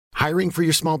Hiring for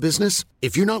your small business?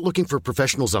 If you're not looking for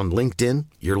professionals on LinkedIn,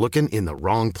 you're looking in the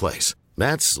wrong place.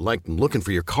 That's like looking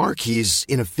for your car keys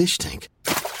in a fish tank.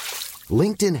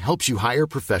 LinkedIn helps you hire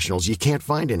professionals you can't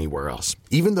find anywhere else,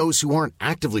 even those who aren't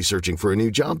actively searching for a new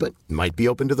job but might be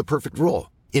open to the perfect role.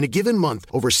 In a given month,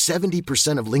 over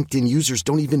 70% of LinkedIn users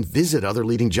don't even visit other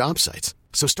leading job sites.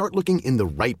 So start looking in the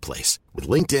right place. With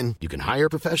LinkedIn, you can hire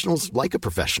professionals like a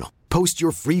professional. Post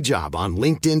your free job on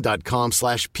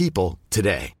linkedin.com/people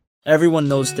today. Everyone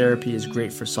knows therapy is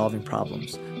great for solving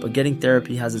problems, but getting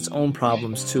therapy has its own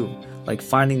problems too, like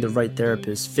finding the right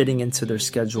therapist, fitting into their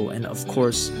schedule, and of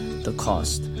course, the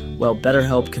cost. Well,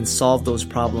 BetterHelp can solve those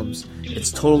problems. It's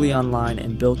totally online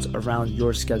and built around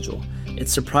your schedule.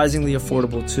 It's surprisingly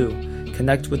affordable too.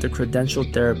 Connect with a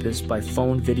credentialed therapist by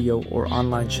phone, video, or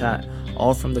online chat,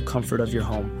 all from the comfort of your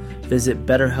home. Visit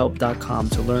BetterHelp.com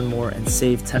to learn more and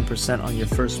save 10% on your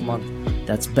first month.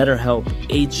 That's BetterHelp,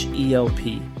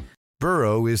 H-E-L-P.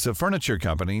 Burrow is a furniture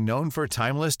company known for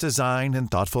timeless design and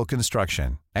thoughtful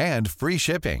construction, and free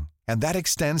shipping, and that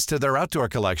extends to their outdoor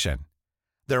collection.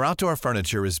 Their outdoor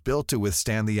furniture is built to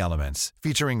withstand the elements,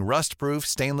 featuring rust-proof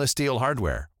stainless steel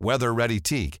hardware, weather-ready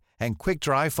teak, and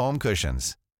quick-dry foam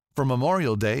cushions. For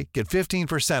Memorial Day, get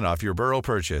 15% off your Burrow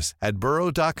purchase at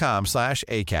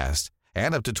burrow.com/acast,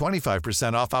 and up to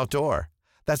 25% off outdoor.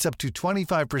 That's up to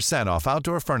 25% off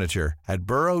outdoor furniture at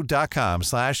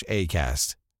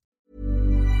burrow.com/acast.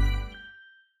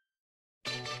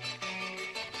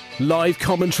 Live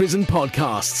commentaries and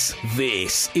podcasts.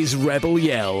 This is Rebel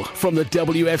Yell from the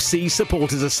WFC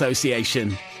Supporters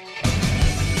Association.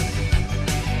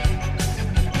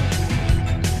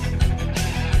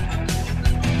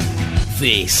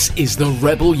 This is the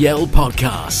Rebel Yell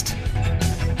podcast.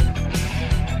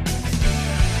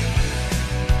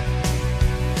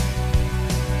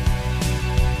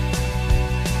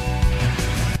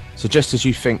 So just as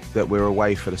you think that we're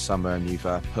away for the summer and you've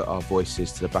put our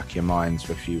voices to the back of your minds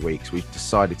for a few weeks, we've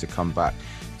decided to come back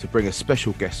to bring a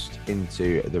special guest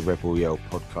into the Rebel Yell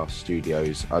podcast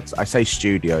studios. I say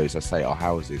studios, I say our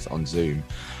houses on Zoom.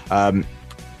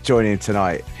 Joining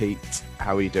tonight, Pete.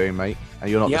 How are you doing, mate?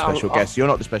 And you're not the special guest. You're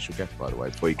not the special guest, by the way,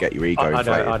 before you get your ego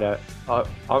inflated. I know.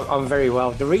 I'm very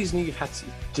well. The reason you've had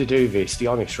to do this, the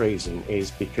honest reason,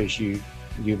 is because you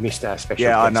missed our special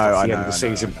guest at the end of the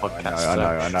season podcast.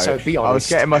 I know. So be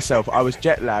honest. I was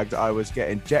jet lagged. I was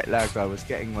getting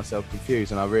myself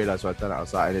confused, and I realised I'd done it. I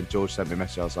was like, and then George sent me a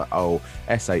message. I was like, oh,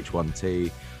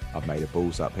 SH1T. I've made a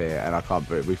balls up here, and I can't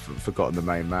believe we've forgotten the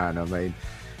main man. I mean,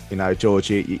 you know, George,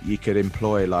 you could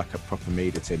employ like a proper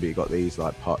media team, but you've got these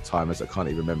like part-timers that can't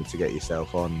even remember to get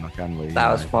yourself on, can we?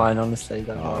 That was fine, honestly.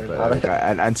 Don't worry about it.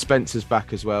 And Spencer's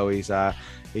back as well.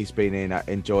 He's been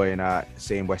enjoying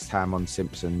seeing West Ham on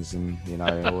Simpsons and, you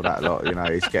know, all that lot. You know,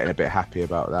 he's getting a bit happy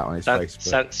about that on his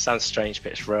Facebook. Sounds strange,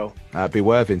 but it's real. Be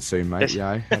Worthing soon, mate. You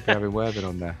know, I'll be having Worthing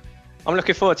on there. I'm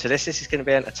looking forward to this. This is going to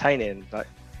be entertaining. Like,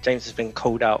 James has been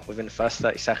called out within the first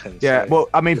 30 seconds. Yeah, so well,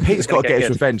 I mean, Pete's got to get his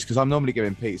revenge because I'm normally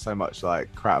giving Pete so much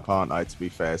like crap, aren't I, to be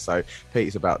fair? So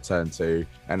Pete's about turn 2.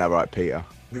 And all right, Peter.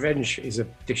 Revenge is a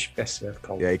dish best served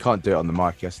cold. Yeah, he can't do it on the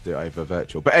mic. He has to do it over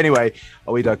virtual. But anyway,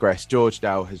 we digress. George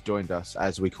Dowell has joined us,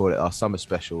 as we call it, our summer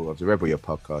special of the Rebel Yell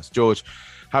podcast. George,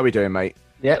 how are we doing, mate?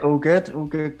 Yeah, all good,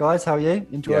 guys. How are you?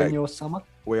 Enjoying your summer?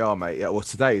 We are, mate. Yeah, well,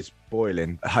 today is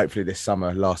boiling. Hopefully this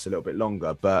summer lasts a little bit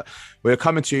longer. But we're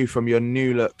coming to you from your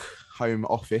new look home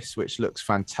office, which looks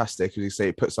fantastic. As you see,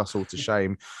 it puts us all to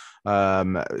shame,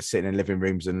 sitting in living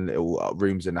rooms and little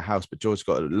rooms in the house. But George's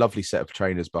got a lovely set of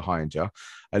trainers behind you.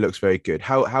 It looks very good.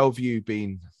 How have you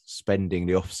been spending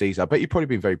the off season? I bet you've probably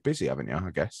been very busy, haven't you? I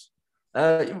guess.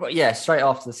 Yeah, straight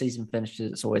after the season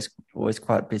finishes, it's always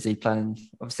quite busy planning.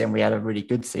 Obviously, and we had a really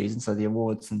good season, so the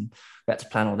awards, and we had to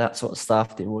plan all that sort of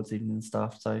stuff, the awards evening and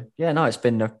stuff. So yeah, no, it's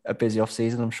been a busy off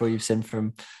season. I'm sure you've seen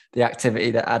from the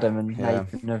activity that Adam and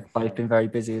Nathan have both been very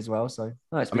busy as well. So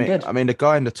no, it's been good. I mean, the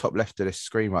guy in the top left of this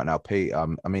screen right now, Pete. I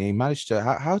mean, he managed to.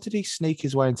 How did he sneak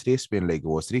his way into the Isthmian League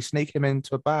Awards? Did he sneak him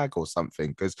into a bag or something?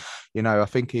 Because you know, I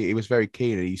think he was very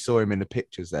keen, and you saw him in the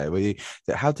pictures there.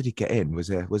 How did he get in? Was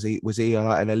he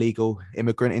like an illegal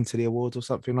immigrant into the awards or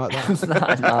something like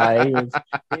that? No,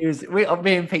 he was.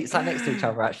 Me and Pete sat next to each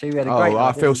other. Actually, we had a great night,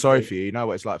 I feel sorry for you. You know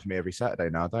what it's like for me every Saturday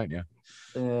now, don't you?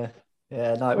 Yeah.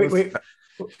 No,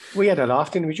 we had a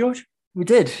laugh, didn't we, George? We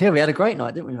did. Yeah, we had a great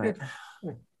night, didn't we, mate?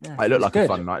 Yeah, it looked like a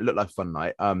fun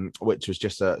night. Which was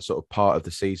just a sort of part of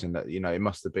the season that, you know, it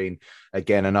must have been,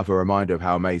 again, another reminder of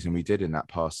how amazing we did in that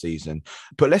past season.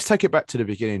 But let's take it back to the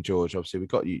beginning, George. Obviously, we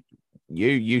got you.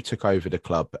 you took over the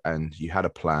club and you had a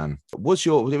plan. Was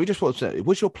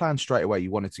your plan straight away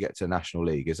you wanted to get to the National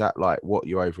League? Is that like what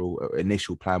your overall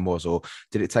initial plan was, or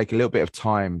did it take a little bit of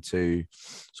time to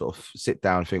sort of sit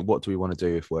down and think, what do we want to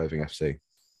do with Worthing FC?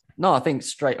 No, I think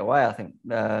straight away. I think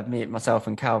myself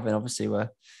and Calvin obviously were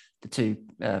the two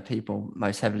people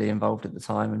most heavily involved at the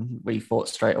time, and we thought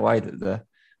straight away that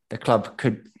the club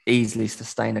could easily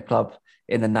sustain a club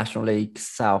in the National League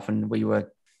South, and we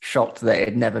were shocked that it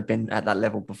had never been at that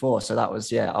level before. So that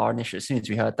was our initial. As soon as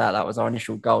we heard that was our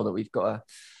initial goal, that we've got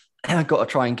to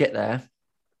try and get there.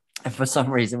 And for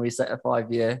some reason, we set a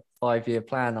 5-year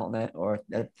plan on it, or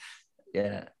a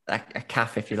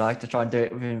CAF, if you like, to try and do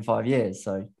it within 5 years.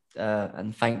 So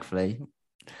and thankfully,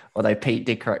 although Pete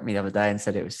did correct me the other day and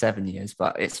said it was 7 years,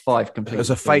 but it's 5 complete. It was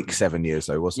a fake 7 years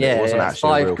though, wasn't it? It wasn't actually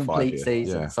 5 a real complete 5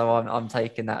 seasons. Yeah. So I'm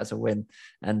taking that as a win.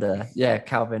 And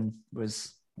Calvin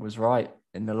was right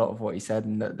in a lot of what he said,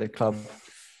 and that the club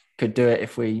could do it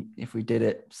if we did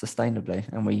it sustainably,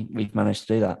 and we've managed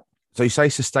to do that. So you say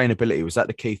sustainability, was that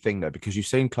the key thing though? Because you've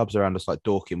seen clubs around us like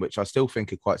Dorking, which I still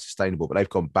think are quite sustainable, but they've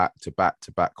gone back to back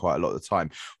to back quite a lot of the time.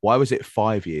 Why was it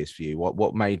 5 years for you?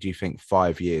 What made you think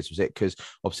 5 years? Was it because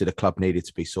obviously the club needed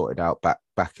to be sorted out back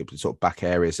sort of back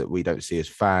areas that we don't see as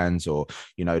fans, or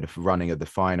the running of the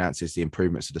finances, the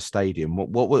improvements of the stadium?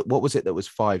 What was it that was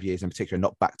 5 years in particular,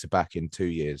 not back to back in 2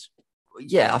 years?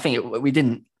 Yeah, I think we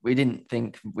didn't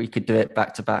think we could do it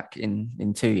back to back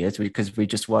in 2 years, because we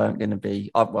just weren't going to be.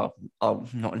 I'm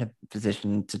not in a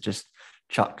position to just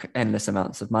chuck endless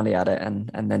amounts of money at it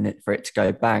and then for it to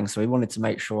go bang. So we wanted to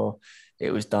make sure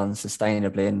it was done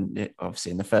sustainably. And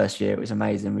obviously in the first year, it was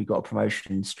amazing. We got a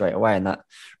promotion straight away, and that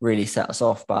really set us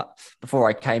off. But before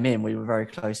I came in, we were very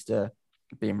close to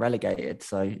being relegated.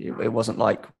 So it wasn't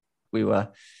like we were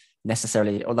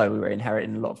necessarily, although we were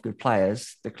inheriting a lot of good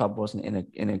players, the club wasn't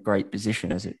in a great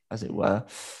position as it were.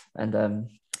 And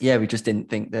we just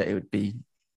didn't think that it would be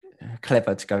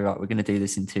clever to go, right, we're going to do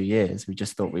this in 2 years. We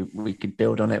just thought we could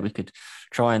build on it. We could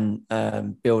try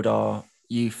and build our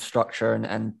youth structure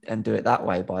and do it that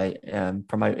way by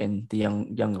promoting the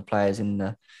younger players in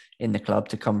the club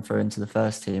to come through into the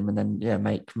first team, and then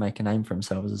make a name for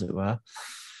themselves, as it were.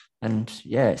 And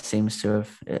it seems to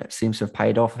have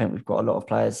paid off. I think we've got a lot of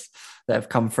players that have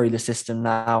come through the system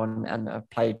now and have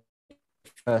played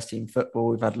first team football.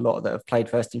 We've had a lot that have played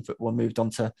first team football and moved on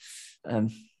to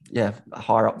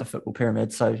higher up the football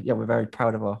pyramid. So we're very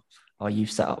proud of our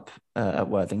youth setup at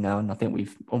Worthing now, and I think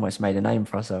we've almost made a name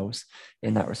for ourselves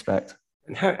in that respect.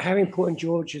 And how important,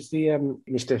 George, has the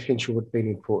Mr. Hinshelwood been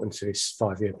important to this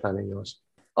 5-year plan of yours?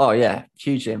 Oh yeah,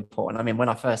 hugely important. I mean, when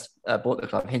I first bought the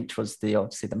club, Hinch was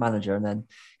obviously the manager, and then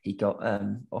he got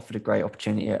offered a great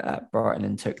opportunity at Brighton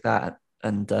and took that.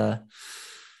 And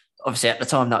obviously at the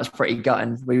time that was pretty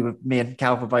gutting. Me and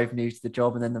Cal were both new to the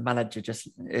job, and then the manager just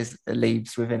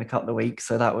leaves within a couple of weeks.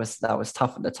 So that was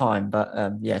tough at the time. But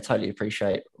totally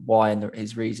appreciate why and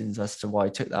his reasons as to why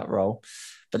he took that role.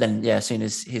 But then, as soon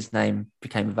as his name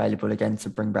became available again to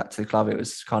bring back to the club, it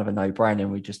was kind of a no-brainer.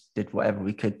 We just did whatever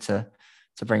we could to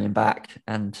bring him back.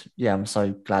 And I'm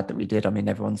so glad that we did. I mean,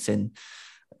 everyone's seen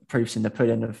proofs in the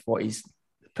pudding of what he's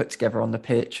put together on the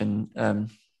pitch, and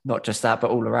not just that, but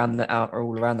all around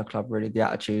the club, really, the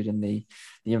attitude and the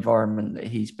environment that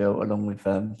he's built, along with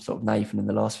sort of Nathan in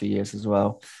the last few years as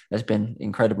well, has been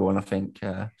incredible. And I think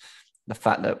the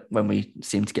fact that when we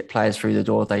seem to get players through the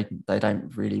door, they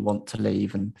don't really want to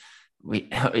leave, and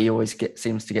he always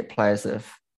seems to get players that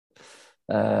have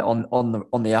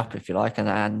on the up, if you like,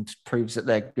 and proves that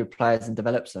they're good players and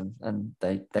develops them, and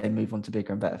they move on to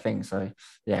bigger and better things. So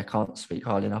I can't speak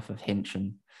highly enough of Hinch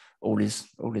and all his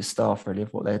staff, really,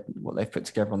 of what they've put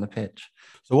together on the pitch.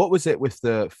 So what was it with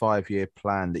the 5-year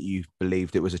plan that you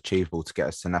believed it was achievable to get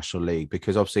us to National League?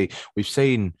 Because obviously we've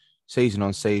seen season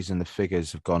on season the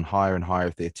figures have gone higher and higher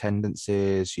of the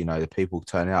attendances, the people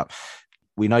turning up.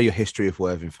 We know your history of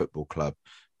Worthing Football Club,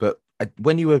 but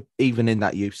when you were even in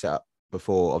that youth setup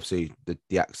before obviously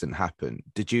the accident happened,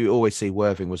 did you always see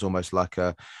Worthing was almost like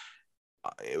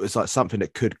it was like something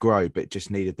that could grow but just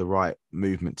needed the right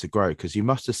movement to grow? Because you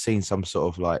must have seen some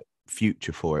sort of like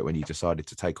future for it when you decided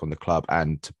to take on the club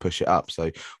and to push it up.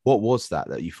 So what was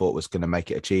that you thought was going to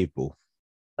make it achievable?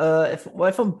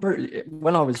 If I'm brutally,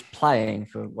 when I was playing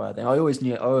for Worthing, I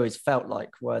always felt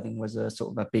like Worthing was a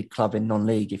sort of a big club in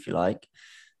non-league, if you like.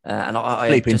 And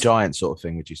sleeping giant sort of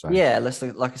thing, would you say? Yeah,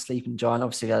 like a sleeping giant.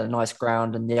 Obviously, we had a nice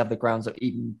ground, and the other grounds that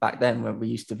even back then when we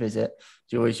used to visit,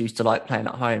 you always used to like playing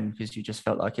at home because you just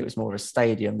felt like it was more of a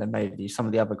stadium than maybe some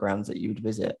of the other grounds that you would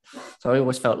visit. So I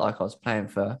always felt like I was playing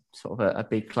for sort of a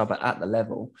big club at the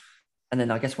level. And then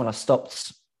I guess when I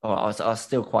stopped I was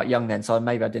still quite young then, so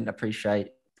maybe I didn't appreciate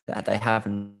that they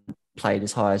haven't played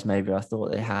as high as maybe I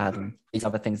thought they had, and these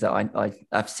other things that I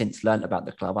have since learned about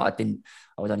the club. I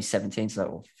was only 17,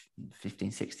 so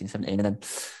 15, 16, 17, and then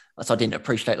so I didn't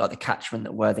appreciate like the catchment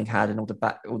that Worthing had and all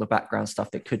the background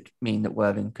stuff that could mean that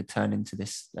Worthing could turn into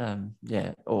this,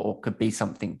 or could be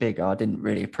something bigger. I didn't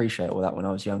really appreciate all that when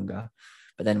I was younger,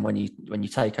 but then when you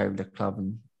take over the club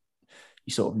and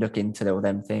you sort of look into all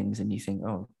them things and you think,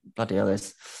 oh bloody hell,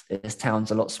 there's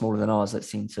towns a lot smaller than ours that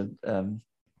seem to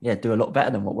do a lot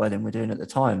better than what Worthing were doing at the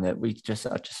time. That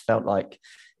I just felt like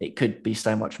it could be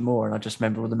so much more. And I just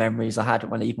remember all the memories I had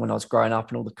even when I was growing up,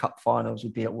 and all the cup finals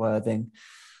would be at Worthing.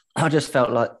 I just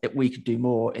felt like we could do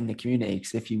more in the community,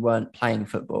 because if you weren't playing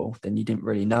football, then you didn't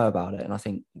really know about it. And I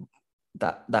think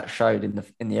that showed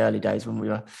in the early days when we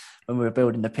were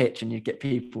building the pitch, and you'd get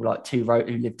people like who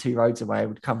lived 2 roads away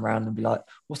would come around and be like,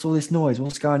 what's all this noise?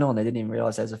 What's going on? They didn't even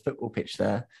realise there's a football pitch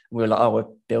there. And we were like, oh, we're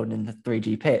building the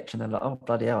 3G pitch. And they're like, oh,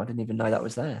 bloody hell, I didn't even know that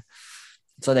was there.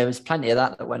 So there was plenty of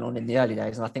that went on in the early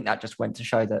days. And I think that just went to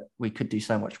show that we could do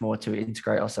so much more to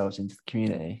integrate ourselves into the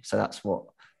community. So that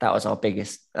was our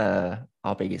biggest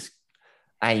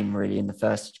aim really in the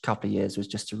first couple of years, was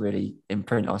just to really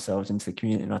imprint ourselves into the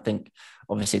community. And I think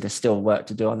obviously there's still work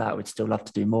to do on that. We'd still love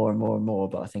to do more and more and more,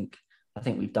 but I think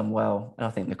we've done well, and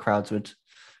I think the crowds would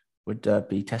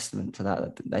be testament to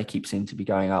that they keep seeming to be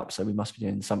going up. So we must be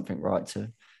doing something right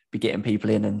to be getting people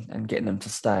in and getting them to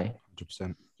stay.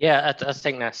 100%. Yeah, I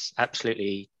think that's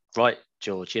absolutely right,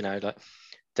 George. You know, like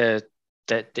the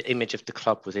image of the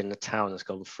club within the town has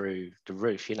gone through the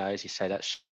roof. You know, as you say,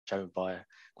 that's shown by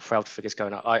crowd figures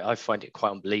going up. I find it quite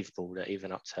unbelievable that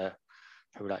even up to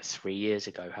probably like 3 years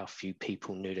ago, how few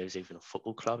people knew there was even a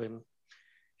football club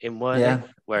in Worthing. Yeah.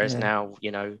 Whereas now, you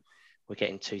know, we're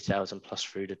getting 2,000 plus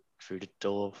through the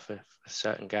door for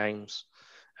certain games.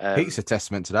 Pete's a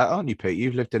testament to that, aren't you, Pete?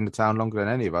 You've lived in the town longer than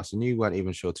any of us, and you weren't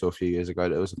even sure till a few years ago that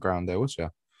there was a ground there, was you?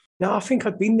 No, I think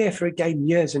I'd been there for a game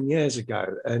years and years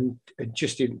ago, and it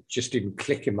just didn't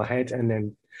click in my head, and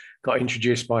then got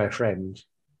introduced by a friend.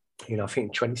 You know, I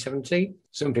think 2017,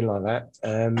 something like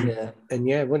that. And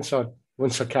yeah, once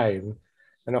I came,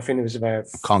 and I think it was about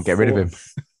can't get rid of him.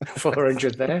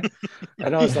 400 there,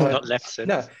 and I was like, not left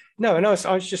since. No, and I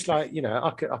was just like, you know,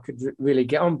 I could really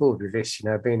get on board with this. You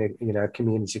know, being a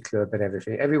community club and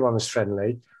everything. Everyone was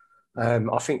friendly.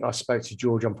 I think I spoke to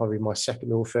George on probably my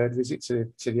second or third visit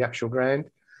to the actual ground,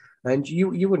 and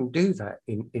you wouldn't do that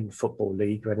in football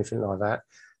league or anything like that.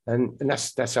 And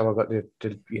that's how I got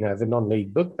the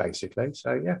non-league bug, basically.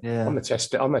 So yeah. I'm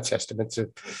a testament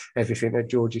to everything that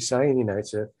George is saying. You know,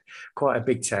 it's quite a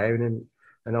big town,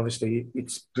 and obviously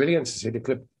it's brilliant to see the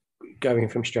club going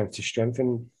from strength to strength,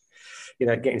 and you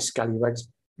know, getting scallywags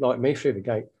like me through the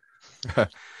gate.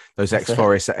 Those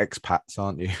ex-Forest expats,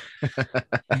 aren't you?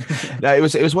 No, it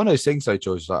was one of those things though,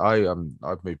 George. Like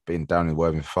I've been down in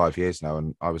Worthing for 5 years now,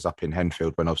 and I was up in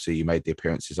Henfield when obviously you made the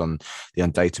appearances on the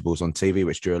Undateables on TV,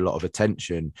 which drew a lot of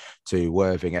attention to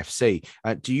Worthing FC.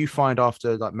 Do you find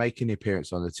after like making the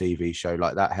appearance on the TV show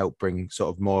like that helped bring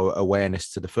sort of more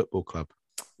awareness to the football club?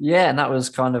 Yeah, and that was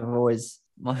kind of always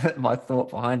my thought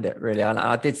behind it, really. And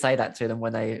I did say that to them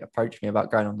when they approached me about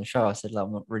going on the show. I said,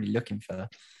 I'm not really looking for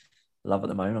love at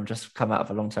the moment. I'm just come out of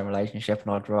a long-term relationship,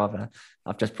 and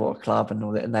I've just bought a club and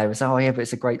all that. And they were saying, oh yeah, but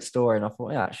it's a great story. And I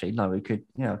thought, yeah, actually, no, we could,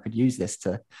 I could use this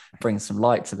to bring some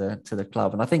light to the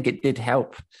club. And I think it did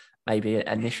help maybe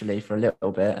initially for a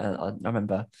little bit. And I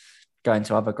remember going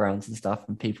to other grounds and stuff,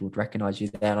 and people would recognize you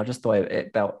there. And I just thought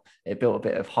it built a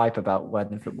bit of hype about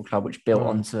Worthing Football Club, which built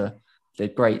onto the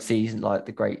great season, like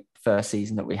the great first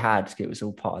season that we had. It was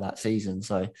all part of that season.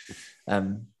 So,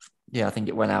 I think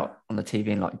it went out on the TV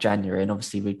in like January, and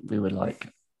obviously we were like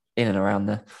in and around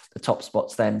the top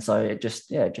spots then. So it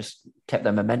just kept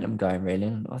the momentum going, really.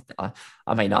 And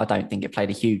I mean, I don't think it played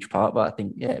a huge part, but I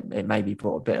think it maybe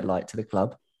brought a bit of light to the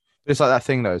club. It's like that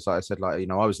thing though. It's like I said, like,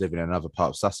 I was living in another part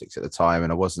of Sussex at the time,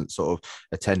 and I wasn't sort of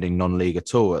attending non-league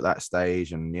at all at that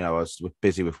stage. And, I was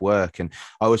busy with work. And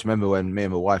I always remember when me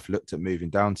and my wife looked at moving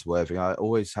down to Worthing, I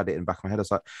always had it in the back of my head. I was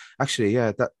like, actually,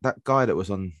 that guy that was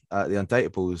on the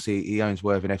Undateables, he owns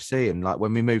Worthing FC. And like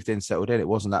when we moved in, settled in, it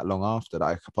wasn't that long after that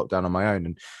I popped down on my own.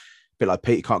 And a bit like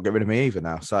Pete can't get rid of me either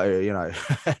now. So,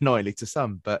 annoyingly to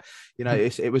some, but,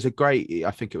 it was a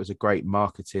great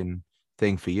marketing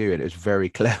thing for you, and it was very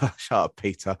clever. Shut up,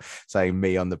 Peter, saying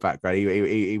me on the background.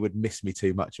 He would miss me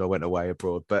too much if I went away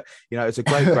abroad, but it was a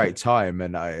great time,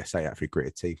 and I say that through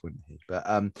gritted teeth, wouldn't he?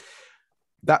 But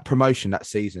that promotion that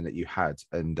season that you had,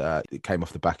 and it came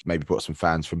off the back, maybe brought some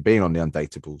fans from being on the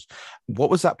Undateables.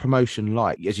 What was that promotion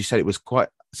like? As you said, it was quite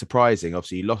surprising.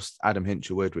 Obviously, you lost Adam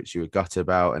Hinchelwood, which you were gutted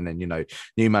about, and then,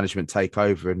 new management take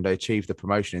over and they achieved the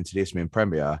promotion into the Isthmian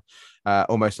Premier,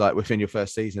 almost like within your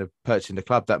first season of purchasing the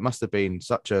club. That must have been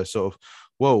such a sort of,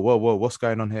 whoa, what's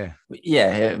going on here?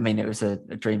 Yeah, I mean, it was a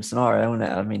dream scenario, wasn't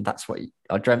it? I mean, that's what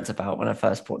I dreamt about when I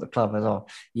first bought the club. As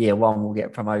year one, we'll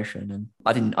get promotion, and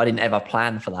I didn't ever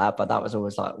plan for that, but that was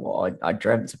always like what I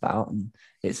dreamt about, and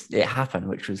it happened,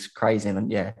 which was crazy.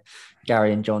 And yeah,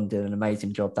 Gary and John did an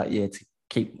amazing job that year to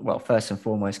first and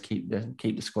foremost, keep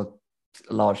the squad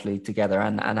largely together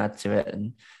and add to it,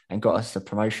 and got us the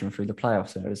promotion through the playoffs.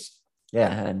 So it was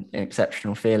an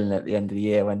exceptional feeling at the end of the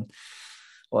year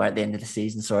at the end of the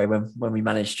season, when we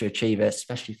managed to achieve it,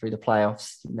 especially through the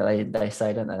playoffs. They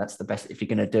say, don't they, that's the best. If you're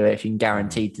going to do it, if you can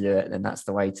guarantee to do it, then that's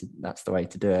the way to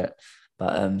do it.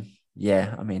 But I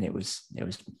mean, it was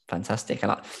fantastic,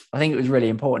 and I think it was really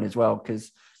important as well,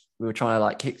 because we were trying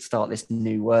to kickstart this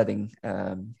new Worthing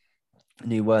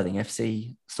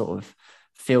FC sort of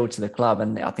feel to the club,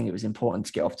 and I think it was important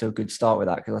to get off to a good start with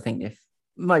that, because I think if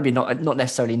maybe not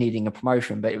necessarily needing a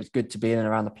promotion, but it was good to be in and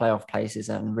around the playoff places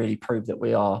and really prove that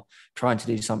we are trying to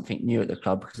do something new at the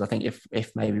club. Because I think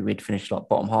if maybe we'd finished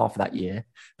bottom half of that year,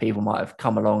 people might have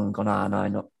come along and gone,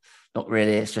 no, not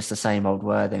really, it's just the same old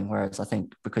Worthing. Whereas I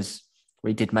think because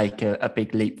we did make a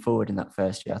big leap forward in that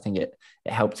first year, I think it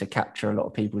helped to capture a lot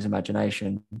of people's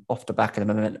imagination off the back of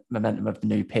the momentum of the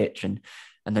new pitch and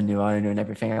the new owner and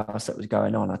everything else that was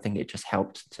going on. I think it just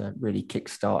helped to really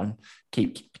kickstart and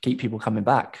keep people coming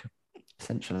back,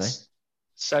 essentially.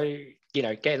 So,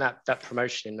 getting that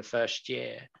promotion in the first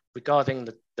year, regarding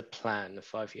the plan, the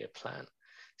 5-year plan.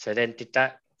 So then did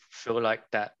that feel like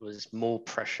that was more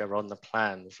pressure on the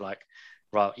plan of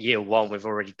right, year one, we've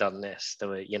already done this. There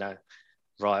were,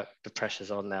 right, the pressure's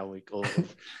on now.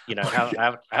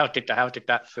 How did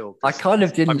that feel? I kind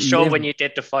of didn't. I'm sure when you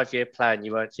did the 5-year plan,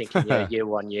 you weren't thinking, year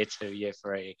one, year two, year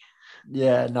three.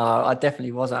 Yeah, no, I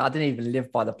definitely wasn't. I didn't even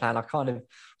live by the plan. I kind of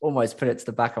almost put it to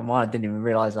the back of my mind. I didn't even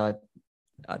realize I'd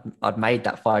made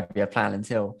that 5-year plan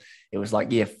until it was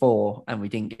year 4 and we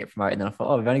didn't get promoted. And then I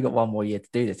thought, we've only got one more year to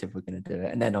do this if we're going to do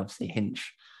it. And then obviously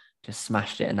Hinch just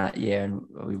smashed it in that year, and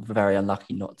we were very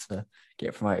unlucky not to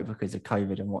get promoted because of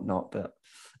COVID and whatnot. But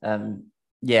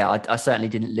I certainly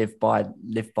didn't live by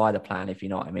the plan, if you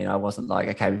know what I mean. I wasn't like,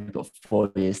 okay, we've got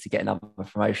 4 years to get another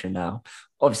promotion now.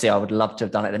 Obviously, I would love to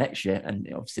have done it the next year, and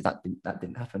obviously that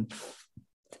didn't happen.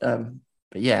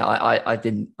 But yeah, I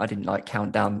didn't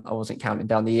count down. I wasn't counting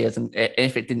down the years, and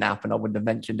if it didn't happen, I wouldn't have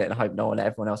mentioned it, and I hope no one,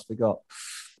 everyone else forgot.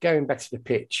 Going back to the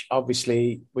pitch,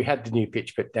 obviously we had the new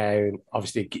pitch put down,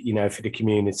 obviously, for the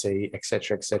community,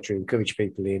 etc., encourage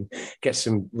people in, get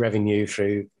some revenue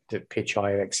through the pitch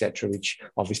hire, etc., which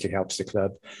obviously helps the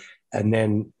club. And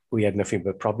then we had nothing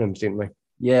but problems, didn't we?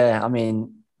 Yeah, I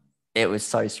mean, it was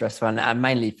so stressful, and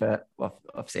mainly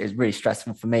obviously it was really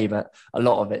stressful for me, but a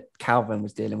lot of it Calvin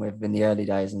was dealing with in the early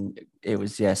days, and it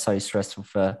was so stressful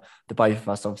for the both of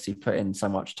us. Obviously put in so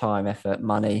much time, effort,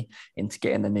 money into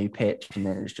getting the new pitch, and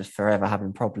then it was just forever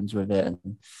having problems with it,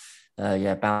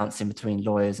 and bouncing between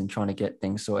lawyers and trying to get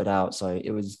things sorted out. So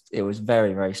it was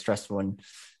very, very stressful, and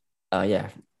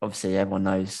obviously everyone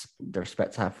knows the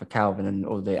respect to have for Calvin and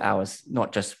all the hours,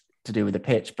 not just to do with the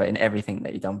pitch, but in everything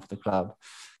that he'd done for the club.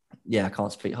 Yeah, I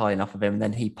can't speak high enough of him. And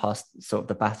then he passed sort of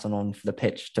the baton on for the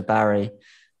pitch to Barry,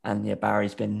 and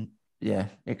Barry's been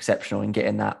exceptional in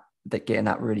getting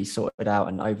that really sorted out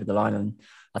and over the line. And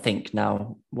I think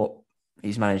now what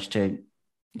he's managed to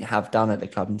have done at the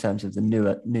club in terms of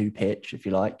the new pitch, if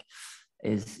you like,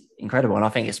 is incredible. And I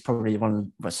think it's probably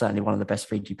certainly one of the best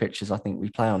 3G pitches I think we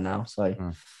play on now. So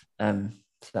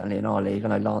certainly in our league, I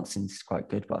know Lancing's is quite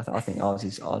good, but I think ours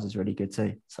is really good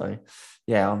too. So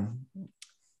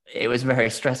it was very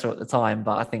stressful at the time,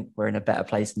 but I think we're in a better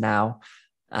place now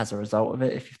as a result of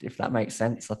it, if that makes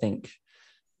sense. I think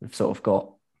we've sort of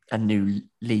got a new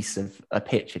lease of a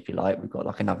pitch, if you like. We've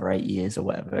got another 8 years or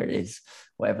whatever it is,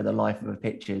 whatever the life of a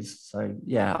pitch is. So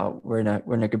we're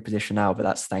in a good position now, but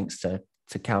that's thanks to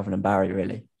Calvin and Barry,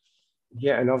 really.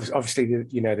 Yeah, and obviously,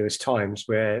 there was times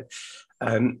where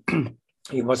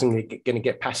it wasn't going to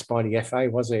get passed by the FA,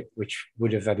 was it? Which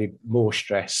would have added more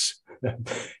stress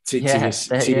to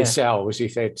yourselves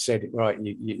if they'd said, right,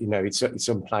 it's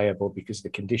unplayable because of the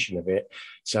condition of it.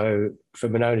 So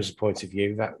from an owner's point of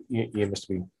view, that you must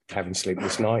have been having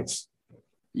sleepless nights.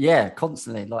 Yeah,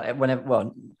 constantly.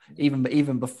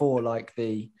 Even before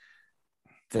the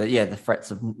threats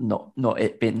of not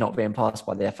being passed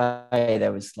by the FA,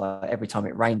 there was every time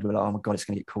it rained, we were like, oh my God, it's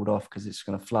going to get called off because it's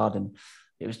going to flood. And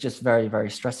it was just very, very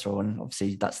stressful. And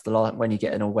obviously that's the last, when you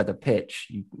get an all weather pitch,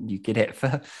 you get it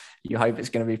for, you hope it's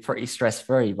going to be pretty stress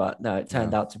free, but no, it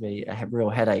turned out to be a real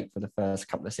headache for the first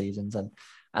couple of seasons. And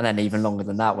then even longer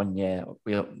than that, when,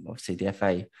 we obviously the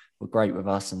FA were great with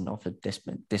us and offered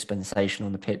dispensation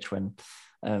on the pitch when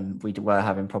we were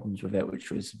having problems with it,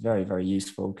 which was very, very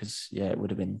useful because, it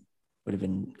would have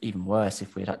been even worse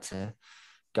if we'd had to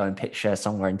go and pitch share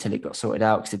somewhere until it got sorted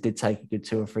out, because it did take a good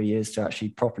 2 or 3 years to actually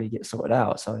properly get sorted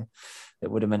out. So it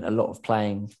would have meant a lot of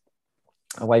playing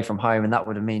away from home, and that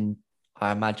would have mean,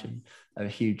 I imagine, a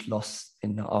huge loss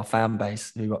in our fan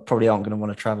base, who probably aren't going to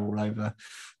want to travel all over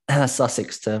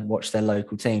Sussex to watch their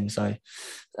local team. So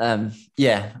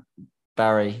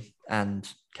Barry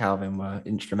and Calvin were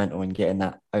instrumental in getting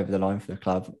that over the line for the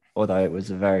club, although it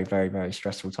was a very, very, very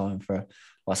stressful time for,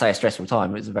 well, I say a stressful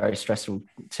time, it was a very stressful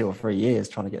 2 or 3 years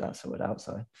trying to get that sorted out.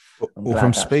 So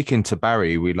from speaking to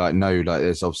Barry, we know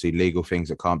there's obviously legal things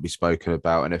that can't be spoken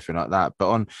about and everything like that, but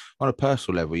on a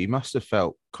personal level, you must have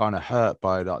felt kind of hurt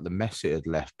by the mess it had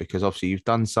left, because obviously you've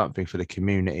done something for the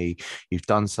community, you've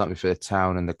done something for the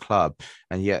town and the club,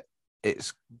 and yet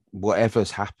it's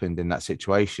whatever's happened in that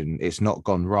situation, it's not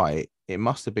gone right. It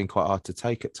must have been quite hard to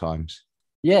take at times.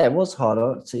 Yeah, it was hard,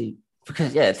 obviously,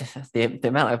 because the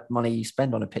amount of money you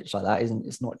spend on a pitch like that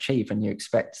it's not cheap, and you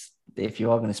expect, if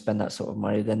you are going to spend that sort of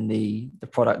money, then the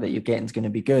product that you're getting is going to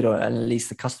be good, or at least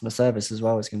the customer service as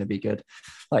well is going to be good.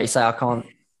 Like you say, I can't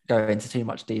go into too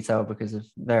much detail because of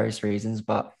various reasons,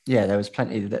 but there was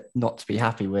plenty that not to be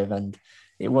happy with, and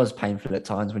it was painful at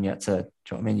times when you had to, do you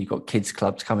know what I mean? You've got kids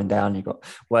clubs coming down, you've got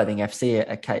Worthing FC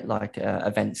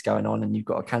events going on, and you've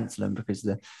got to cancel them because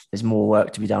there's more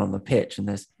work to be done on the pitch, and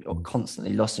there's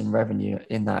constantly loss in revenue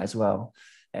in that as well.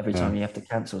 Every time you have to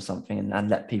cancel something and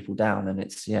let people down, and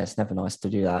it's never nice to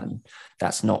do that. And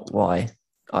that's not why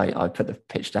I put the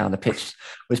pitch down. The pitch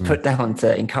was put down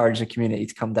to encourage the community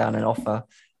to come down and offer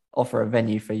a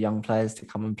venue for young players to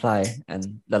come and play.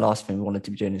 And the last thing we wanted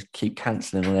to be doing is keep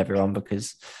cancelling on everyone,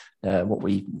 because what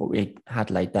we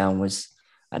had laid down was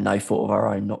at no fault of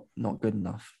our own, not good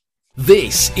enough.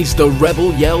 This is the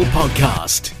Rebel Yell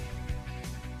podcast.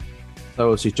 So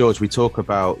obviously, George, we talk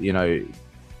about,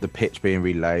 the pitch being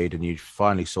relayed, and you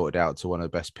finally sorted out to one of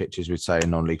the best pitches, we'd say, in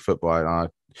non-league football. And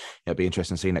it'd be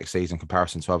interesting to see next season in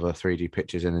comparison to other 3D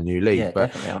pitches in the new league. Yeah,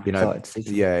 but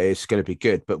it's going to be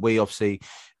good. But we obviously,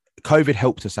 COVID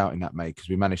helped us out in that, mate, because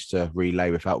we managed to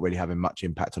relay without really having much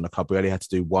impact on the club. We only had to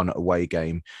do one away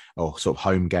game, or sort of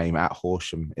home game, at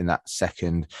Horsham in that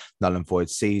second null and void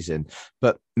season.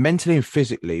 But mentally and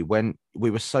physically, when we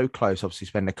were so close, obviously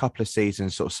spending a couple of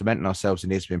seasons sort of cementing ourselves in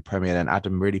the Isthmian Premier, and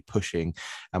Adam really pushing,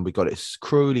 and we got it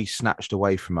cruelly snatched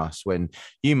away from us, when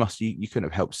you couldn't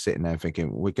have helped sitting there thinking,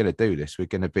 we're going to do this, we're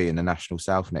going to be in the National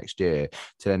South next year,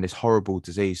 to then this horrible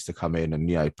disease to come in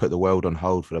and put the world on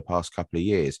hold for the past couple of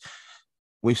years.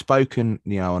 We've spoken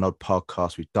on odd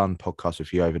podcasts, we've done podcasts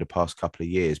with you over the past couple of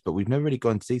years, but we've never really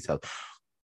gone into detail.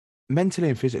 Mentally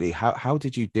and physically, how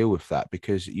did you deal with that?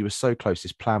 Because you were so close,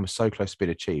 this plan was so close to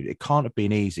being achieved. It can't have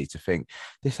been easy to think,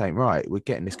 this ain't right, we're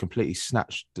getting this completely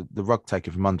snatched, the rug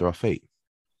taken from under our feet.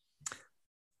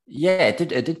 Yeah, it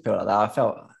did feel like that.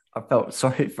 I felt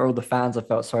sorry for all the fans, I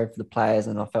felt sorry for the players,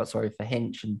 and I felt sorry for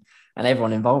Hinch and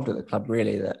everyone involved at the club,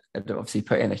 really, that had obviously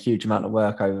put in a huge amount of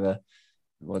work over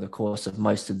the course of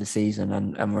most of the season,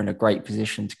 and we're in a great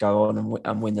position to go on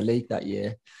and win the league that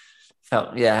year.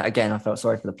 I felt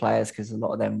sorry for the players, because a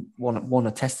lot of them want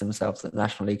to test themselves at the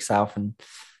National League South, and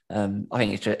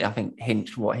I think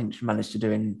what Hinch managed to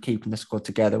do in keeping the squad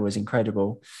together was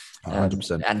incredible.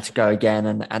 100%. And to go again,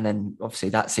 and then obviously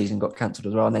that season got cancelled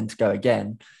as well, and then to go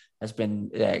again has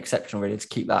been exceptional, really, to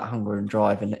keep that hunger and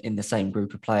drive in the same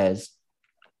group of players.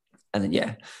 And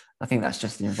then I think that's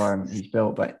just the environment he's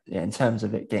built. But in terms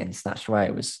of it getting snatched away,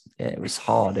 it was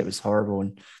hard, it was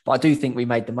horrible. But I do think we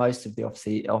made the most of the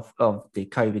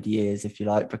COVID years, if you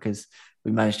like, because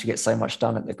we managed to get so much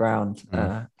done at the ground.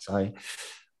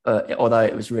 Although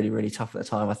it was really, really tough at the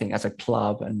time, I think as a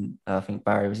club, and I think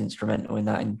Barry was instrumental in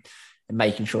that, in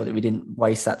making sure that we didn't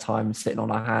waste that time sitting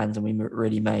on our hands, and we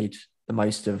really made the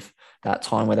most of that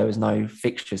time where there was no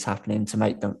fixtures happening to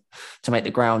make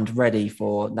the ground ready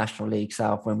for National League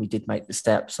South when we did make the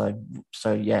step. So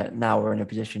now we're in a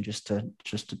position just to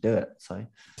do it. So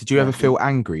did you ever feel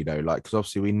angry though? Like, because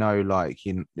obviously we know, like,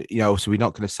 obviously we're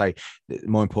not going to say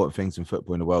more important things in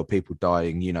football in the world, people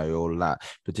dying, all of that.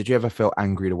 But did you ever feel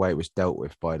angry the way it was dealt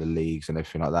with by the leagues and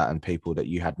everything like that, and people that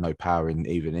you had no power in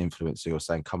even influencing, or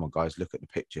saying, come on guys, look at the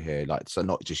picture here? Like, so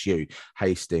not just you,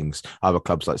 Hastings, other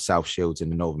clubs like South Shields in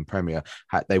the Northern Premier,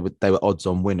 they were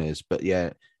odds-on winners, but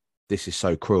this is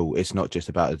so cruel. It's not just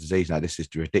about a disease now. This is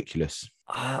ridiculous.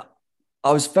 I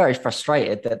was very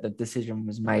frustrated that the decision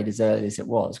was made as early as it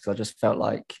was, because I just felt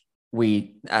like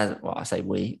I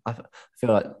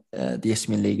feel like the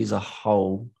Isthmian League as a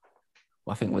whole,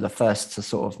 I think we're the first to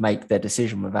sort of make their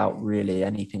decision without really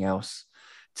anything else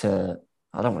to,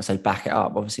 I don't want to say back it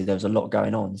up. Obviously, there was a lot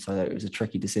going on, so it was a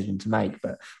tricky decision to make.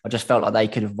 But I just felt like they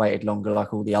could have waited longer,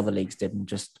 like all the other leagues did, and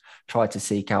just tried to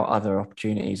seek out other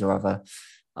opportunities or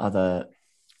other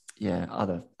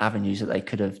avenues that they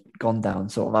could have gone down,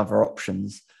 sort of other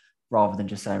options, rather than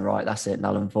just saying, right, that's it,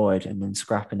 null and void, and then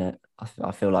scrapping it.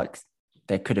 I feel like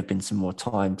there could have been some more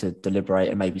time to deliberate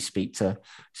and maybe speak to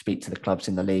the clubs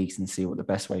in the leagues and see what the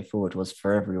best way forward was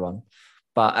for everyone.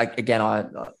 But again,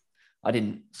 I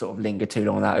didn't sort of linger too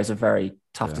long on that. It was a very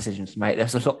tough decision to make.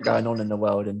 There's a lot going on in the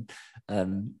world,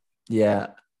 and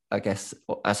I guess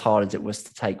as hard as it was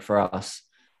to take for us,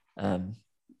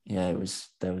 there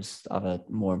was other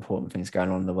more important things going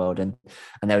on in the world, and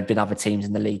there had been other teams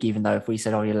in the league. Even though if we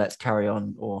said, "Oh yeah, let's carry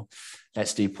on," or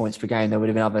 "Let's do points per game," there would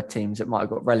have been other teams that might have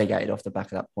got relegated off the back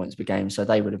of that points per game. So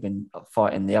they would have been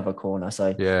fighting the other corner. So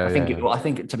I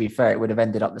think to be fair, it would have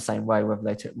ended up the same way whether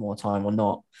they took more time or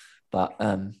not. But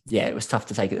it was tough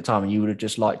to take at the time, and you would have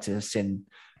just liked to have seen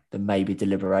them maybe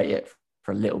deliberate it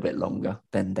for a little bit longer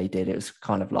than they did. It was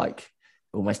kind of like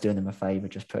almost doing them a favour,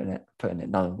 just putting it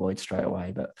null and void straight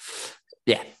away. But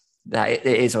yeah, it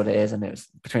is what it is, and it was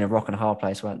between a rock and a hard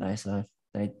place, weren't they? So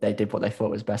they did what they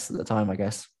thought was best at the time, I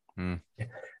guess. Mm.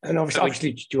 And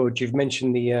obviously, George, you've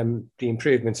mentioned the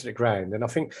improvements at the ground, and I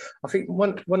think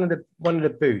one of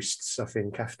the boosts, I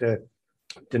think, after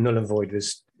the null and void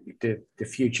was the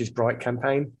Future's Bright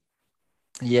campaign.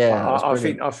 Yeah, I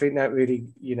think that really,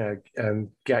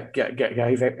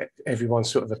 gave everyone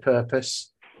sort of a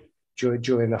purpose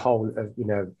during the whole of,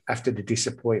 after the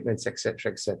disappointments,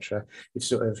 etc. It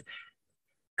sort of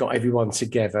got everyone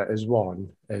together as one,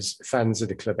 as fans of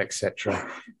the club,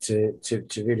 etc. to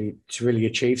really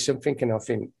achieve something. And I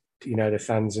think the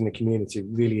fans and the community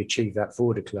really achieved that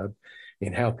for the club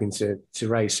in helping to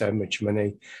raise so much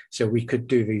money so we could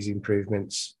do these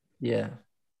improvements. Yeah,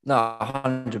 no,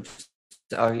 100%.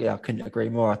 Oh, yeah, I couldn't agree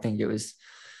more. I think it was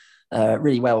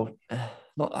really well,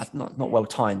 not well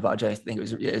timed, but I just think it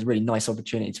was a really nice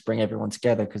opportunity to bring everyone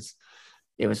together, because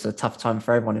it was a tough time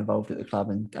for everyone involved at the club,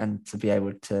 and to be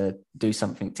able to do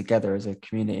something together as a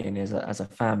community and as a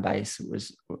fan base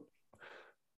was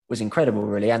incredible,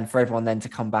 really. And for everyone then to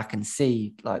come back and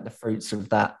see like the fruits of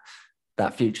that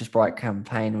Futures Bright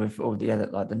campaign with all the other,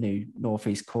 like the new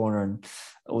Northeast corner and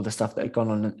all the stuff that had gone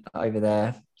on over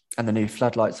there, and the new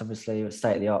floodlights, obviously,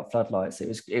 state-of-the-art floodlights.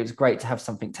 It was great to have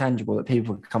something tangible that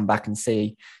people could come back and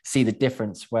see the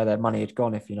difference where their money had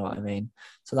gone, if you know what I mean.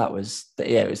 So it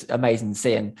was amazing to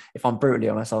see. And if I'm brutally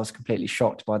honest, I was completely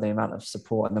shocked by the amount of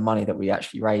support and the money that we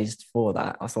actually raised for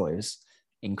that. I thought it was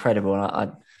incredible,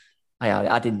 and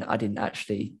I didn't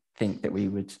actually think that we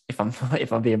would, if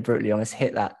I'm being brutally honest,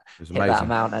 hit that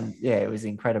amount. And yeah, it was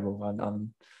incredible. And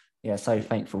I'm so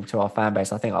thankful to our fan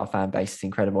base. I think our fan base is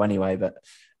incredible anyway, but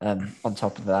on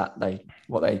top of that,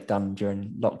 what they've done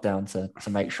during lockdown to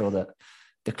make sure that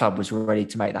the club was ready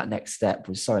to make that next step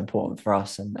was so important for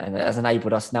us, and it has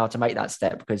enabled us now to make that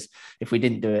step, because if we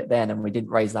didn't do it then and we didn't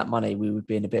raise that money, we would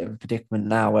be in a bit of a predicament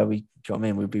now where we'd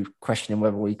be questioning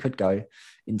whether we could go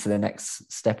into the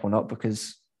next step or not,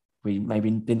 because we maybe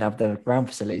didn't have the ground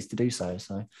facilities to do so.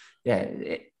 So yeah,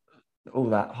 all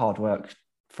that hard work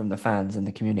from the fans and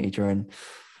the community during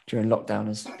lockdown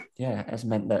has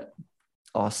meant that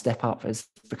our step up has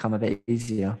become a bit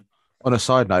easier. On a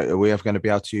side note, are we ever going to be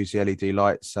able to use the LED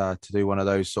lights to do one of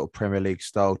those sort of Premier League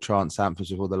style trance anthems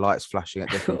with all the lights flashing at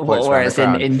different points? Where it's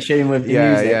in tune with the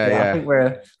music. Yeah. I think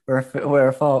we're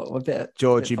a bit.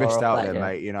 George, you missed out there,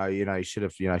 mate. You should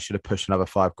have pushed another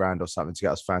 $5,000 or something to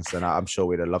get us fans tonight. I'm sure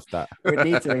we'd have loved that. We'd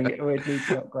need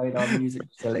to upgrade our music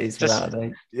facilities for that,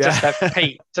 I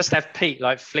think. Just have Pete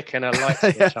like flicking a light.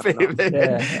 Put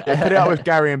it out with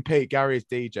Gary and Pete. Gary is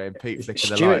DJ and Pete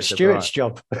flicking the lights. Stuart's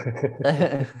job.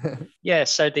 Yeah,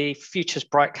 so the Futures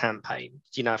Bright campaign,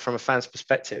 from a fan's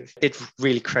perspective, did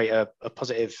really create a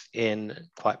positive in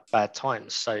quite bad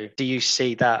times. So do you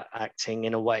see that acting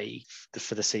in a way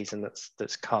for the season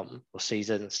that's come, or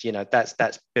seasons,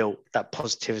 that's built, that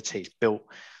positivity is built,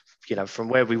 from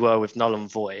where we were with null and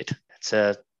void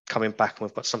to coming back, and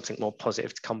we've got something more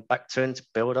positive to come back to and to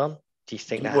build on? Do you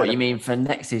think that? What you mean for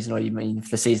next season, or you mean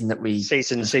for the season that we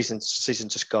season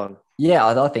just gone? Yeah,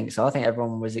 I think so. I think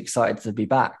everyone was excited to be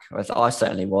back. I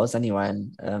certainly was anyway.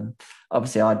 And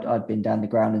obviously, I'd been down the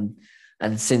ground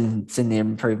and seen the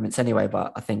improvements anyway.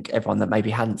 But I think everyone that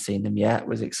maybe hadn't seen them yet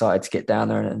was excited to get down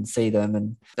there and see them.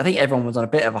 And I think everyone was on a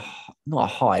bit of not a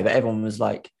high, but everyone was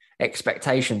like,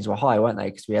 expectations were high, weren't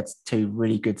they? Because we had two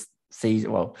really good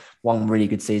seasons, well, one really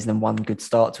good season and one good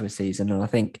start to a season. And I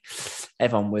think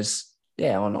everyone was,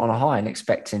 on a high and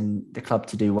expecting the club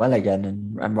to do well again,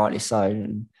 and rightly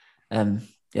so. And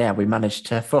we managed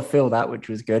to fulfill that, which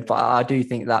was good. But I do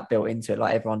think that built into it,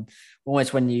 like everyone,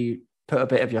 almost when you put a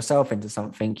bit of yourself into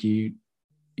something, you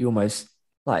almost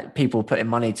like people putting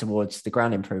money towards the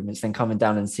ground improvements, then coming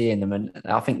down and seeing them. And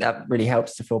I think that really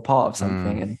helps to feel part of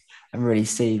something and really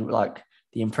see like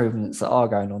the improvements that are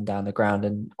going on down the ground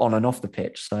and on and off the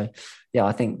pitch. So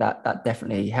I think that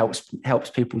definitely helps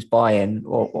people's buy-in,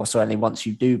 or certainly once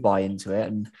you do buy into it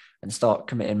and start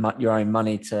committing your own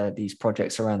money to these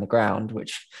projects around the ground,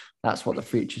 which that's what the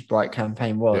Future's Bright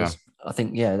campaign was. Yeah. I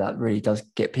think, that really does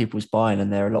get people's buy-in,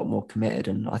 and they're a lot more committed.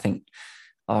 And I think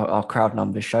our crowd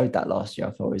numbers showed that last year.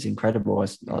 I thought it was incredible.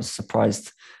 I was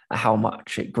surprised at how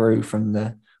much it grew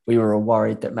from we were all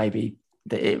worried that maybe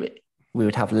we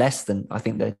would have less than, I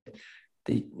think the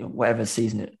whatever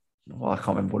season I can't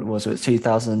remember what it was. It was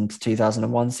 2000 to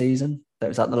 2001 season. That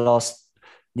was like the last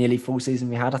nearly full season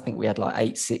we had. I think we had like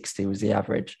 860 was the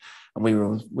average. And we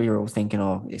were all thinking,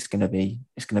 it's going to be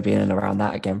in and around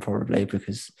that again, probably,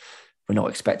 because we're not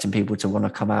expecting people to want to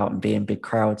come out and be in big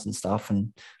crowds and stuff.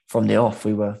 And from the off,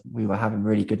 we were having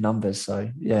really good numbers. So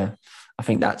I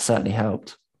think that certainly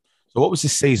helped. So what was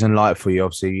this season like for you?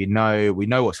 Obviously, we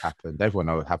know what's happened. Everyone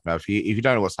knows what happened. If you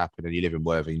don't know what's happened and you live in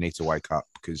Worthing, you need to wake up,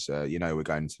 because we're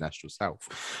going to National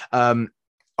South.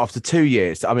 After 2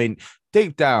 years, I mean,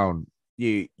 deep down,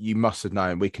 you must have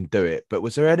known we can do it. But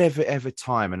was there ever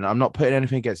time, and I'm not putting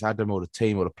anything against Adam or the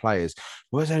team or the players,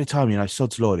 but was there any time,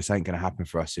 sod's law, this ain't going to happen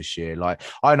for us this year? Like,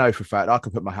 I know for a fact I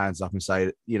can put my hands up and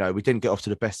say, we didn't get off to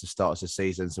the best of starts of the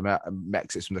season, some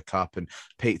exits from the cup, and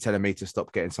Pete telling me to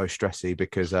stop getting so stressy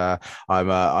because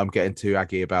I'm getting too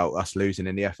aggy about us losing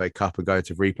in the FA Cup and going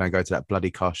to replay and go to that bloody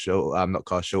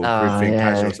Corinthian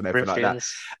casuals and everything like that.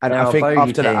 And I think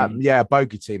after that,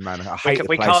 bogey team, man. I hate the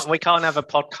place. We can't have a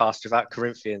podcast without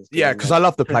Corinthians. Yeah, because I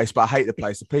love the place, but I hate the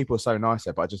place. The people are so nice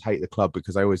there, but I just hate the club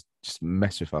because they always just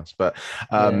mess with us. But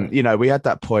we had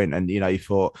that point, and you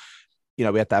thought, we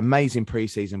had that amazing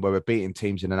pre-season where we're beating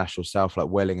teams in the National South like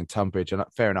Welling and Tunbridge, and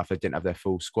fair enough, they didn't have their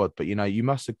full squad, but you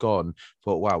must have thought,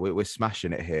 wow, we're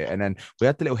smashing it here. And then we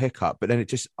had the little hiccup, but then it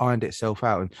just ironed itself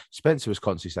out. And Spencer was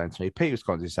constantly saying to me, Pete was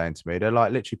constantly saying to me, they're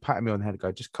like literally patting me on the head and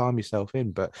go, just calm yourself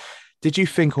in. But did you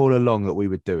think all along that we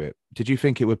would do it? Did you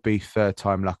think it would be third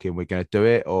time lucky and we're going to do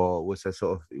it? Or were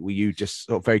you just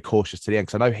very cautious to the end?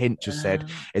 Because I know Hinch just said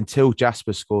until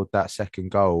Jasper scored that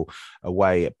second goal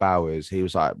away at Bowers, he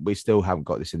was like, we still haven't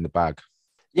got this in the bag.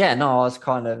 Yeah, no, I was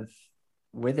kind of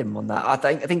with him on that.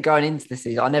 I think going into the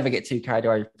season, I never get too carried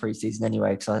away pre-season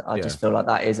anyway, because I just feel like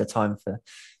that is a time for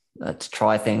to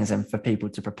try things and for people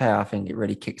to prepare. I think it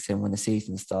really kicks in when the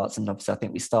season starts. And obviously I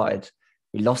think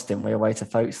we lost him. We were away to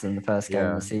Folkestone the first game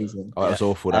of the season. Oh, that was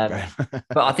awful, that game.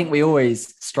 But I think we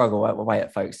always struggle away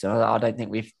at Folkestone. I don't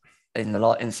think we've, and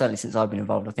certainly since I've been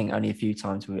involved, I think only a few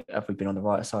times have we been on the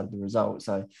right side of the result.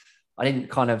 So I didn't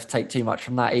kind of take too much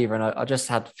from that either. And I just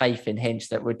had faith in Hinch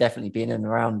that we'd definitely be in and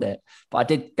around it. But I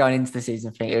did, going into the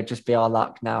season, think it would just be our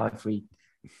luck now if we,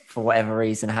 for whatever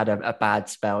reason, had a bad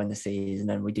spell in the season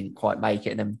and we didn't quite make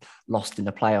it and then lost in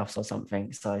the playoffs or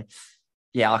something. So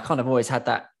I kind of always had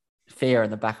that fear in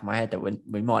the back of my head that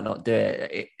we might not do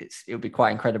it. It would be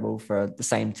quite incredible for the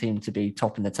same team to be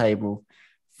topping the table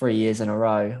 3 years in a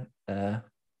row. Do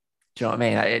you know what I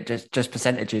mean? It just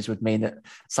percentages would mean that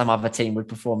some other team would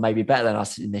perform maybe better than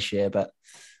us in this year. But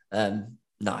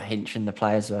no, Hinch and the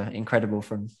players were incredible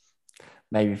from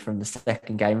the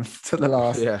second game to the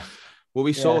last. Yeah. Well,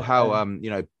 we saw how,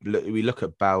 we look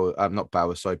at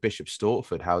Bishop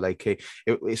Stortford, how they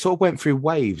it sort of went through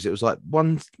waves. It was like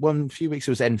one few weeks,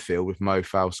 it was Enfield with Mo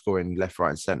Fowl scoring left, right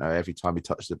and centre every time he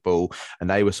touched the ball. And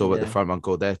they were sort of at the front run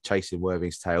goal. They're chasing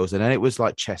Worthing's tails. And then it was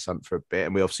like chess hunt for a bit.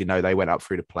 And we obviously know they went up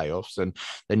through the playoffs. And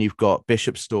then you've got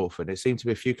Bishop Stortford. It seemed to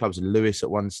be a few clubs, and Lewis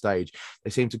at one stage,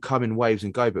 they seemed to come in waves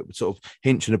and go, but sort of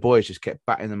Hinch and the boys just kept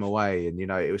batting them away. And,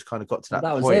 it was kind of got to that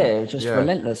point. That was just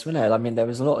relentless, wasn't it? I mean, there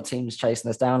was a lot of teams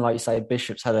chasing us down. Like you say,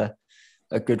 Bishop's had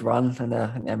a good run, and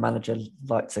their manager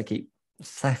liked to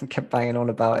kept banging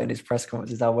on about in his press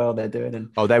conferences how well they're doing.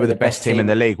 And they were the best team in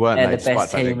the league, weren't they? The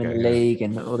best team in the league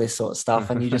and all this sort of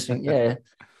stuff. And you just think, you're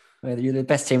the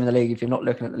best team in the league if you're not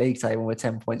looking at the league table. We're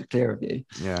 10 points clear of you.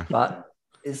 Yeah, but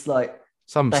it's like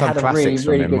they had a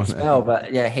really good spell, but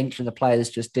Hinch and the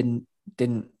players just didn't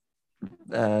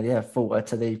falter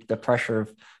to the pressure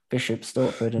of Bishop,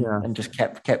 Stortford, and just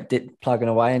kept it plugging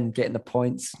away and getting the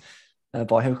points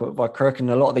by hook or by crook.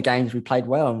 And a lot of the games we played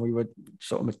well, and we were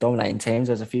sort of dominating teams.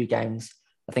 There's a few games,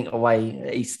 I think, away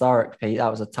at East Thurrock, Pete.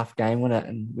 That was a tough game, wasn't it?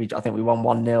 And I think we won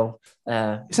 1-0.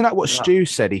 Isn't that what Stu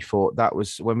said? He thought that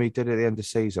was when we did it at the end of the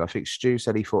season. I think Stu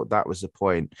said he thought that was the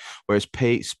point. Whereas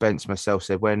Pete, Spence, myself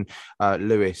said when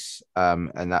Lewis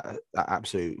and that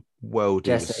absolute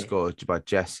worldie was scored by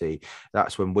Jesse,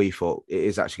 that's when we thought it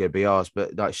is actually going to be ours.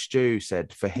 But like Stu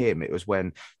said, for him, it was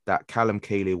when that Callum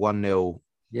Keeley 1-0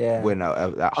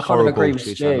 winner. That I horrible kind of agree with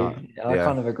Stu. I yeah.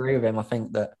 kind of agree with him. I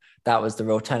think that was the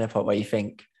real turning point where you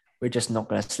think we're just not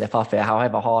going to slip up here,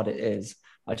 however hard it is.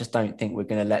 I just don't think we're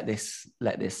going to let this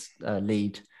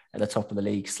lead at the top of the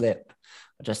league slip.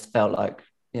 I just felt like,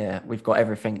 we've got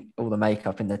everything, all the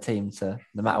makeup in the team to,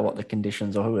 no matter what the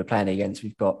conditions or who we're playing against,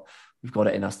 we've got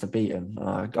it in us to beat them.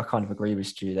 And I kind of agree with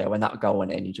Stu there. When that goal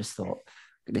went in, you just thought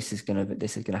this is going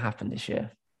to happen this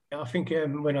year. I think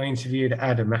when I interviewed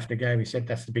Adam after the game, he said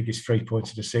that's the biggest 3 points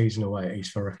of the season away at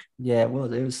East Thurrock. Yeah,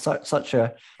 well, it was such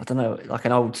a, I don't know, like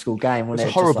an old school game. It's a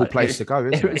horrible place to go,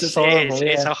 isn't it?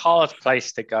 It's a hard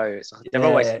place to go. They're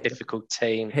always a difficult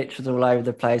team. Pitch was all over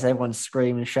the place. Everyone's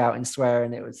screaming, shouting,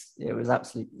 swearing. It was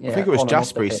absolutely. I think it was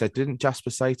Jasper. He said, didn't Jasper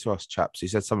say to us, chaps? He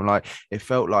said something like, it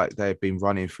felt like they had been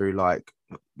running through like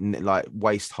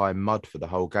waist high mud for the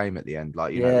whole game at the end.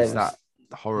 Like, you know, it's that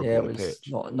horrible pitch.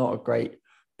 Not a great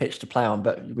pitch to play on,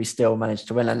 but we still managed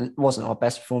to win, and it wasn't our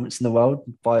best performance in the world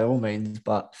by all means,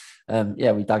 but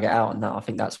we dug it out, and I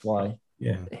think that's why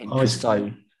I was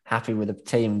so happy with the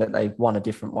team that they won a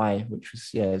different way, which was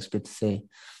it was good to see.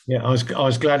 I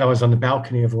was glad I was on the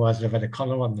balcony, otherwise I'd have had a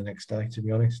collar on the next day, to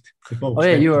be honest.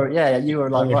 You were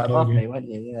like right above me, weren't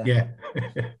you? Yeah.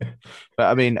 But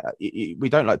I mean, we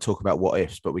don't like to talk about what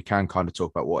ifs, but we can kind of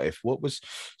talk about what if.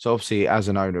 So obviously, as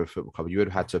an owner of a football club, you would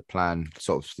have had to plan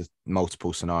sort of the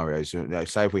multiple scenarios. You know,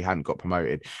 say if we hadn't got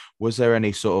promoted, was there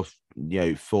any sort of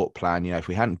thought plan? If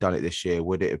we hadn't done it this year,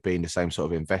 would it have been the same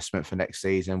sort of investment for next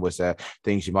season? Was there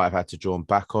things you might have had to draw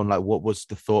back on? Like, what was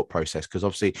the thought process? Because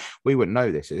obviously we wouldn't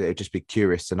know this. It'd just be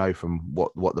curious to know from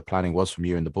what the planning was from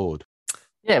you and the board.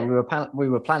 Yeah, we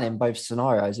were planning both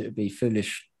scenarios. It would be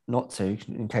foolish not to,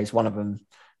 in case one of them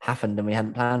happened and we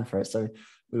hadn't planned for it. So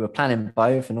we were planning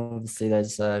both, and obviously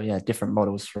there's different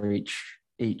models for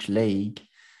each league.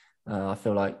 I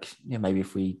feel like maybe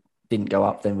if we didn't go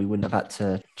up, then we wouldn't have had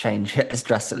to change it as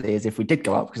drastically as if we did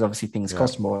go up, because obviously things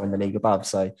cost more in the league above.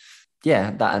 So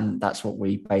that's what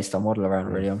we based our model around.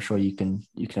 Really, I'm sure you can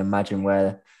imagine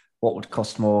what would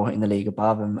cost more in the league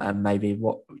above, and maybe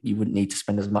what you wouldn't need to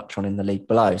spend as much on in the league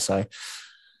below. So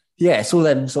it's all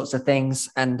them sorts of things,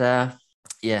 and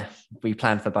we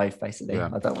planned for both basically. I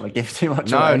don't want to give too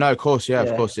much away. No, of course,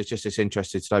 of course. It's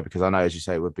interesting to know, because I know, as you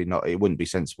say, it wouldn't be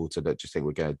sensible to just think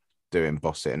we're going to do it and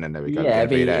boss it, and then there we go. It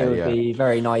would be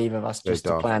very naive of us just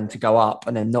to plan to go up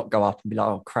and then not go up and be like,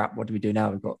 oh crap, what do we do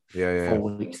now? We've got 4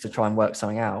 weeks to try and work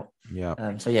something out.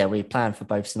 We planned for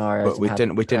both scenarios. But we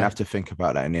didn't have to think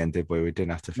about that in the end, did we? We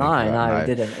didn't have to think about it. No, we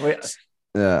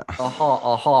didn't.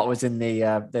 Our heart was in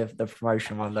the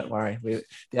promotion one, don't worry.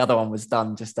 The other one was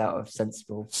done just out of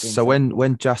sensible. So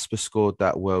when Jasper scored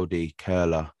that worldie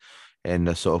curler in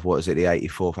the sort of, the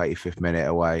 84th, 85th minute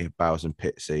away, Bowles and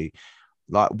Pitsy,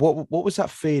 like what was that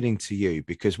feeling to you?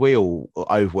 Because we all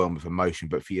are overwhelmed with emotion,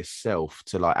 but for yourself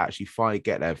to like actually finally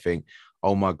get there and think,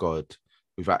 oh my God,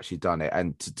 we've actually done it,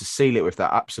 and to seal it with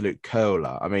that absolute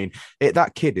curler. I mean,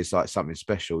 that kid is like something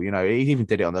special. He even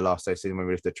did it on the last day of the season when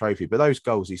we lifted the trophy. But those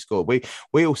goals he scored,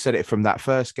 we all said it from that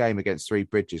first game against Three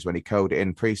Bridges when he curled it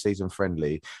in pre-season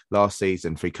friendly last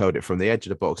season. He curled it from the edge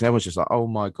of the box, and everyone's just like, "Oh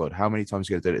my God, how many times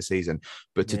are you going to do it this season?"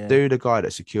 But to do the guy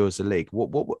that secures the league,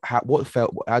 how do you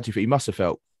feel? You must have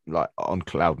felt like on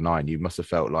cloud nine. You must have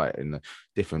felt like in a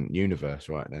different universe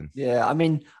right then. Yeah, I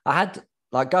mean, I had.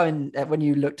 Like when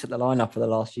you looked at the lineup for the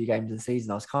last few games of the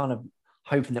season, I was kind of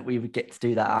hoping that we would get to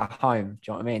do that at home.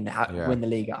 Do you know what I mean? Win the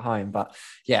league at home. But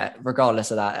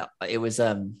regardless of that, it was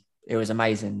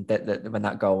amazing that when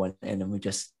that goal went in, and we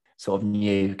just sort of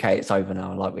knew, okay, it's over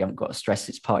now. Like, we haven't got to stress.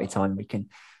 It's party time. We can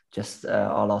just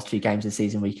our last few games of the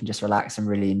season, we can just relax and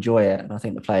really enjoy it. And I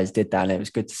think the players did that, and it was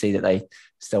good to see that they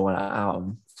still went out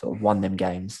and sort of won them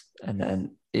games. And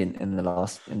in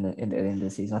the end of the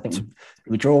season, I think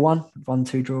we draw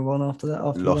 1-2, draw 1 after that.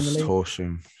 After lost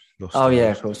Horsham. Lost Oh to yeah,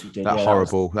 those. of course we did. That Yeah,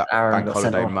 horrible, that Aaron bank got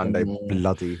sent holiday off Monday, and,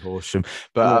 bloody horsham.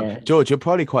 But yeah. George, you're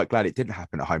probably quite glad it didn't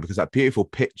happen at home because that beautiful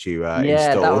pitch you Yeah,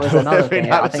 that installed was would another have been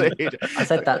thing. I think absolutely. I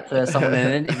said that to someone in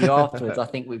an interview afterwards. I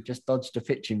think we've just dodged a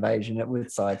pitch invasion at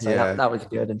Woodside, so Yeah. that was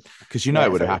good. And because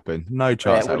it would have happened. No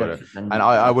chance that would have. And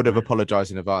I would have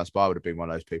apologised in advance, but I would have been one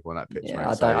of those people on that pitch. Yeah,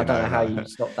 mate, I don't know how you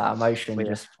stop that emotion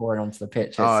just pouring onto the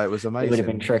pitch. It was amazing. It would have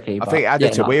been tricky. I think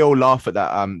added to we all laugh at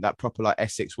that proper like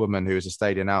Essex woman who was a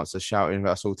stadium announcer shouting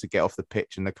at us all to get off the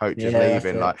pitch and the coaches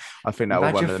leaving. Like I think that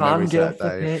was one of the memories of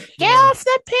that day. Get off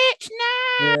the pitch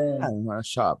now! Yeah.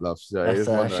 Shut up, love.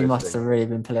 So she must have really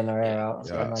been pulling her hair out.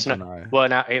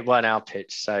 It weren't our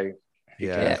pitch, so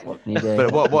what can you do?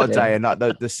 But what a day, and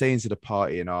the scenes of the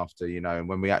party and after, and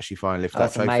when we actually finally lifted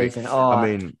that trophy.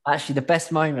 Amazing. Actually, the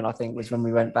best moment I think was when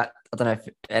we went back. I don't know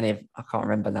if I can't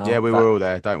remember now. Yeah, we were all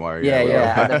there. Don't worry.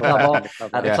 At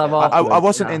the club. I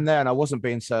wasn't in there, and I wasn't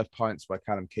being served pints by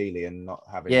Callum Keeley and not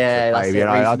having.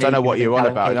 I don't know what you're on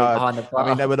about. I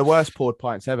mean, they were the worst poured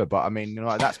pints ever, but I mean,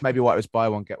 that's maybe why it was buy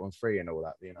one get one free and all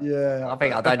that. Yeah,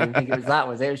 I don't even think it was that.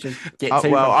 Was it was just get two.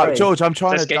 George, I'm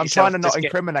trying to not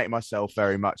incriminate myself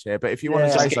very much here, but if you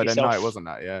want to say so, then no, it wasn't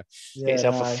that. Yeah, get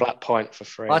yourself a flat pint for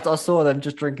free. I saw them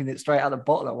just drinking it straight out of the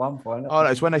bottle at one point. Oh no,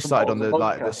 it's when they started on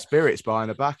the spirits behind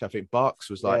the back. I think Barks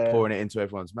was pouring it into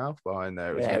everyone's mouth behind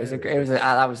there. That was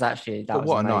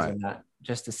amazing.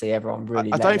 Just to see everyone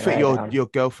really. I don't think your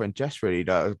girlfriend Jess really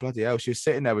does. Bloody hell, she was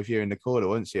sitting there with you in the corner,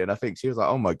 wasn't she? And I think she was like,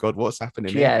 "Oh my god, what's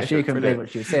happening?" Yeah, she couldn't believe what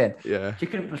she was saying. Yeah, she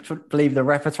couldn't believe the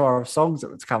repertoire of songs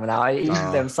that was coming out.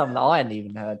 There was some that I hadn't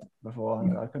even heard before.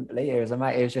 I couldn't believe it.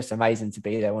 It was just amazing to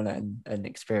be there, wasn't it, and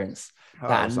experience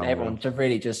that, and everyone to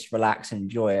really just relax and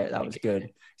enjoy it. That was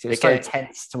good. So it was so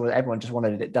tense. Everyone just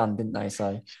wanted it done, didn't they?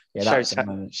 So yeah,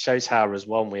 shows how as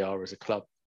one we are as a club.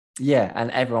 Yeah, and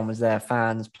everyone was there,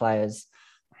 fans, players.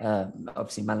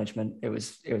 Obviously management. It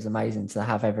was amazing to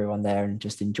have everyone there and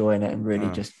just enjoying it and really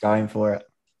just going for it.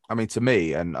 I mean, to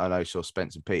me, and I know saw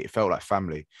Spence and Pete, it felt like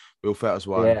family. We all felt as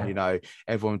one.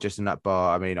 Everyone just in that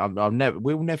bar. I mean,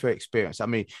 we'll never experience. I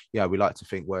mean, we like to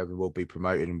think wherever we'll be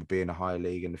promoted and we'll be in a higher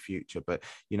league in the future. But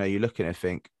you look at it and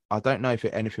think, I don't know if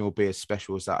anything will be as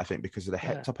special as that. I think because of the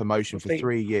hepped up emotion for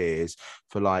 3 years,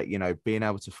 for being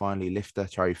able to finally lift the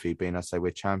trophy, being able to say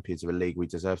we're champions of a league we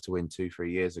deserved to win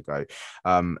 2-3 years ago,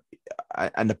 and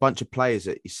a bunch of players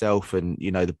that yourself and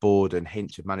the board and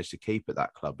Hinch have managed to keep at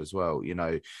that club as well.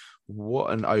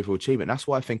 What an overall achievement. That's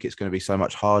why I think it's going to be so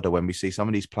much harder when we see some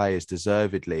of these players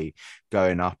deservedly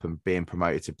going up and being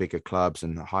promoted to bigger clubs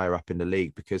and higher up in the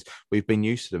league, because we've been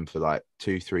used to them for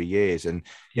 2-3 years. And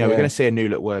we're going to see a new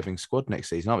look Worthing squad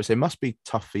next season. Obviously, it must be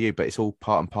tough for you, but it's all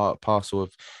part and parcel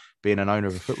of being an owner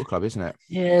of a football club, isn't it?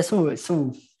 Yeah, it's all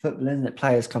football, isn't it?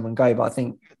 Players come and go, but I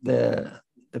think the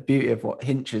beauty of what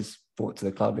Hinch has brought to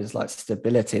the club is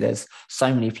stability. There's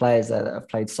so many players there that have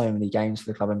played so many games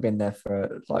for the club and been there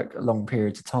for long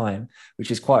periods of time, which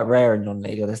is quite rare in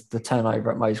non-league. The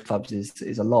turnover at most clubs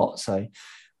is a lot. So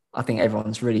I think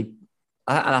everyone's really,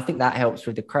 and I think that helps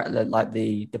with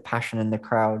the passion in the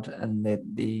crowd and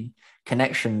the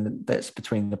connection that's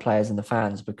between the players and the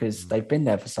fans, because they've been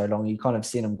there for so long. You kind of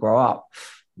seen them grow up.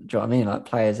 Do you know what I mean?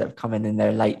 Players that have come in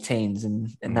their late teens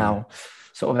and now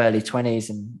sort of early 20s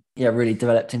and really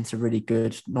developed into really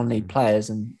good non-league players.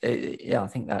 And I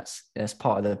think that's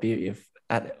part of the beauty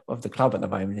of the club at the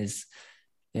moment is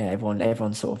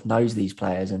everyone sort of knows these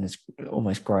players and has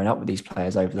almost grown up with these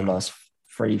players over the last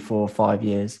 3, 4, 5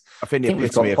 years. I think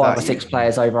we've got 5 or 6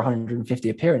 players over 150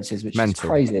 appearances, which is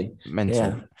crazy. Mental.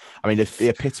 Yeah. I mean, the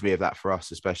epitome of that for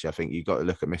us, especially, I think you've got to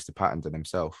look at Mr. Pattenden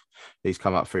himself. He's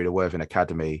come up through the Worthing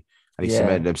Academy and he's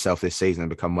cemented himself this season and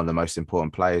become one of the most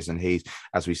important players. And he's,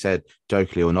 as we said,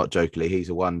 jokingly or not jokingly, he's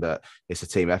the one that it's a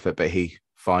team effort, but he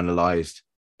finalised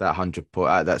that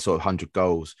 100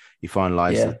 goals. He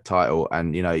finalised the title,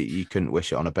 and you couldn't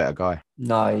wish it on a better guy.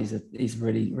 No, he's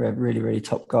really, really, really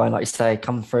top guy. And like you say,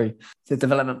 come through the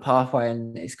development pathway,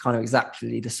 and it's kind of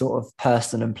exactly the sort of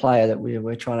person and player that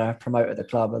we're trying to promote at the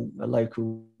club. A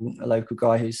local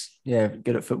guy who's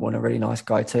good at football and a really nice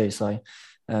guy too. So.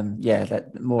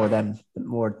 That more of them,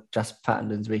 more just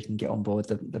Pattendens we can get on board,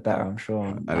 the better, I'm sure.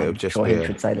 And it'll just sure he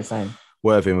should say the same.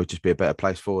 Worthing would just be a better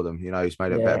place for them. He's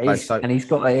made it a better place. And he's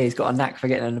got a knack for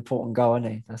getting an important goal,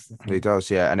 hasn't he? That's the thing. He does,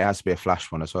 yeah. And it has to be a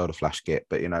flash one as well, the flash get.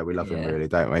 But, we love him really,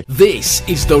 don't we? This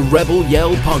is the Rebel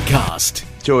Yell podcast.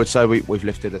 George, so we've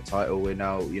lifted the title. We're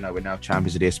now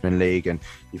champions of the Isthmian League, and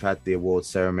you've had the award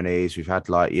ceremonies. We've had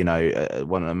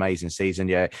one amazing season.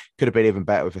 Yeah, could have been even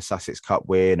better with a Sussex Cup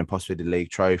win and possibly the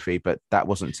league trophy, but that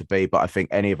wasn't to be. But I think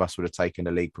any of us would have taken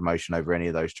the league promotion over any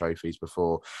of those trophies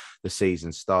before the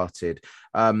season started.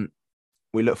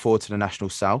 we look forward to the National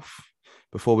South.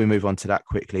 Before we move on to that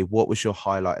quickly, what was your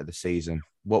highlight of the season?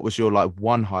 What was your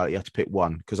one highlight? You have to pick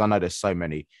one because I know there's so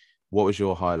many. What was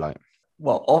your highlight?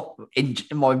 Well, in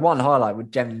my one highlight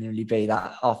would genuinely be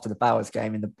that after the Bowers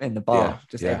game in the bar,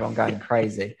 everyone going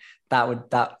crazy.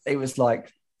 It was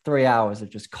like 3 hours of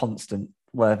just constant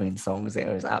Worthing songs. It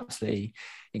was absolutely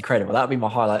incredible. That would be my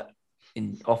highlight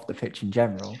off the pitch in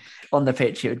general. On the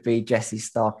pitch, it would be Jesse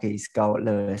Starkey's goal at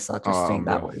Lewis. I just think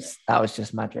that was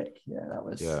just magic. Yeah, that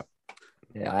was.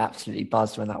 Yeah, I absolutely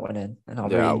buzzed when that went in, and I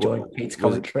really enjoyed Pete's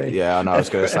commentary. I know. I was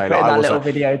going to say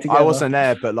I wasn't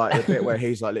there, but like the bit where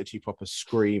he's like literally proper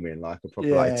screaming, like a proper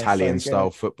like Italian style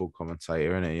football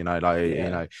commentator, isn't it? You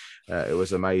know, it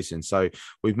was amazing. So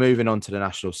we're moving on to the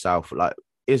National South. Like,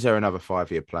 is there another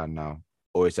 5-year plan now,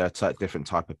 or is there a different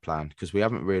type of plan? Because we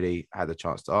haven't really had a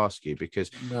chance to ask you.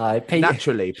 Because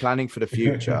naturally, planning for the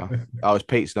future.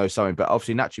 Pete's knows something, but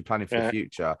obviously, naturally planning for the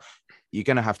future, you're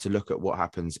going to have to look at what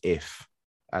happens if.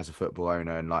 As a football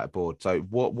owner and like a board. So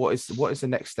what is the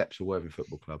next steps for Worthing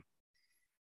Football Club?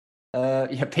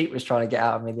 Pete was trying to get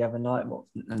out of me the other night what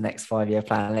the next 5-year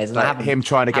plan is. And him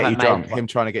trying to get you drunk. Him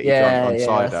trying to get you drunk on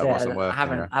cider wasn't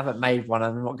working. I haven't made one.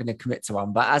 I'm not going to commit to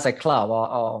one. But as a club,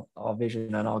 our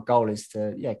vision and our goal is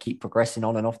to keep progressing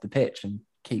on and off the pitch and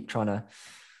keep trying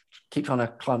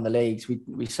to climb the leagues.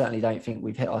 We certainly don't think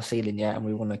we've hit our ceiling yet, and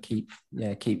we want to keep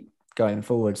going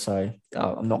forward. So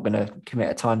I'm not going to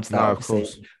commit a time to that. No, of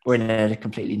course. We're in a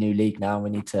completely new league now. We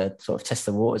need to sort of test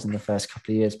the waters in the first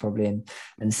couple of years probably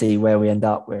and see where we end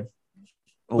up. We're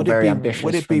all very ambitious.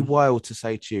 Would it be wild to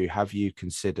say to you, have you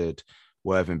considered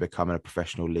Worthing becoming a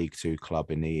professional League Two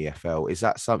club in the EFL? Is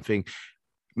that something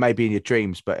maybe in your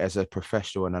dreams, but as a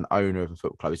professional and an owner of a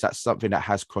football club, is that something that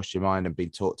has crossed your mind and been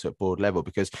taught to at board level?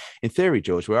 Because in theory,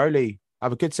 George, we're only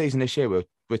have a good season this year.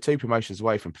 We're 2 promotions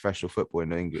away from professional football in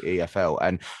the EFL.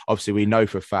 And obviously we know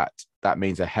for a fact that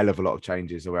means a hell of a lot of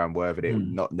changes around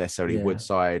Worthing, not necessarily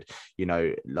Woodside,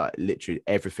 like literally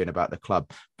everything about the club.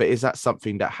 But is that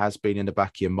something that has been in the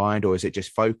back of your mind, or is it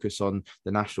just focus on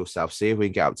the National South, see if we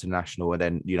can get up to the National and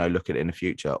then, look at it in the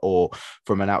future? Or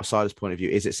from an outsider's point of view,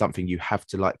 is it something you have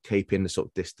to like keep in the sort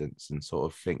of distance and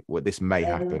sort of think, well, this may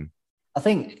happen? I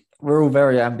think we're all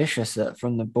very ambitious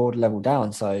from the board level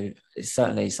down. So it's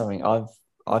certainly something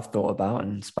I've thought about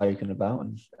and spoken about.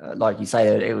 And like you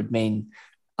say, it would mean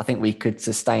I think we could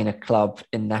sustain a club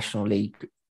in National League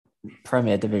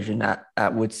Premier Division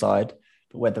at Woodside.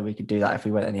 But whether we could do that if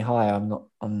we went any higher,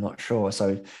 I'm not sure.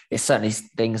 So it's certainly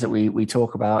things that we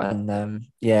talk about. And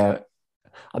I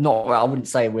wouldn't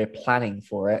say we're planning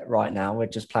for it right now. We're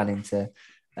just planning to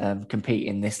compete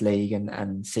in this league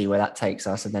and see where that takes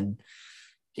us. And then,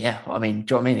 do you know what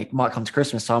I mean? It might come to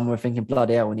Christmas time. We're thinking,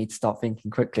 bloody hell, we need to start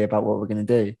thinking quickly about what we're going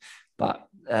to do. But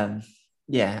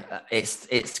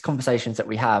it's conversations that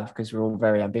we have because we're all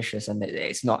very ambitious, and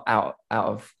it's not out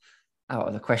of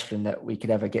the question that we could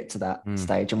ever get to that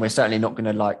stage. And we're certainly not going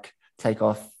to like take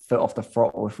our foot off the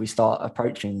throttle if we start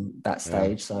approaching that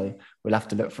stage. So we'll have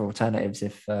to look for alternatives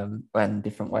and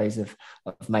different ways of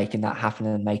making that happen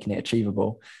and making it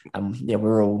achievable.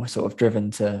 We're all sort of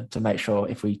driven to make sure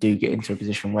if we do get into a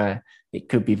position where it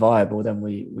could be viable, then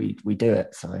we do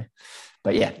it. So,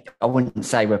 but I wouldn't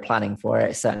say we're planning for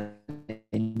it. It's certainly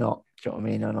not. Do you know what I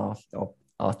mean? And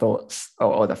our thoughts,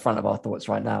 or the front of our thoughts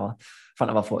right now. Front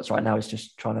of our thoughts right now is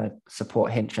just trying to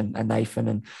support Hinch and Nathan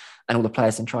and all the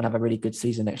players and try and have a really good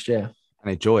season next year.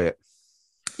 And enjoy it.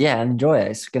 Yeah, and enjoy it.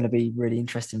 It's going to be really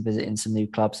interesting visiting some new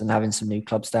clubs and having some new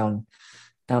clubs down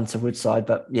to Woodside.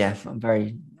 But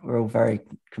we're all very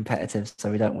competitive, so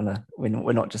we don't want to.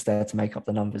 We're not just there to make up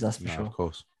the numbers. That's for sure. Of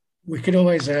course. We could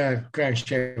always ground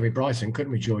share with Brighton,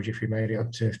 couldn't we, George, if we made it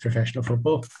up to professional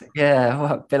football? Yeah,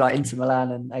 well, a bit like Inter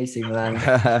Milan and AC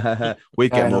Milan.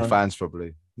 We'd get more fans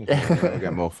probably. We'll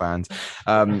get more fans.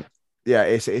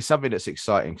 It's something that's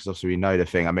exciting because obviously we know the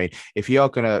thing. I mean, if you are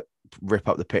going to rip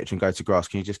up the pitch and go to grass,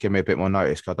 can you just give me a bit more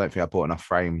notice? Because I don't think I bought enough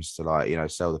frames to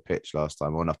sell the pitch last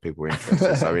time, or enough people were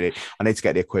interested. So I need to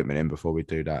get the equipment in before we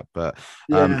do that. But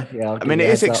it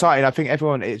is exciting. I think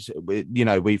everyone is,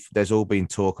 there's all been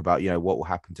talk about, what will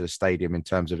happen to the stadium in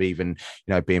terms of even,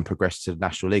 being progressed to the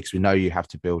National Leagues. We know you have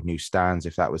to build new stands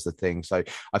if that was the thing. So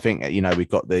I think, we've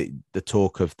got the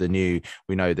talk of we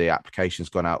know the application's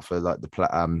gone out for like the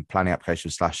planning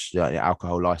application /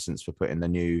 alcohol license for putting the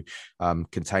new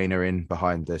container in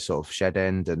behind the sort of shed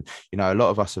end. And, a lot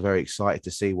of us are very excited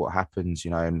to see what happens,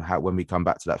 and how, when we come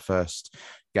back to that first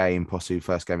game, possibly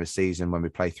first game of the season, when we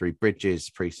play through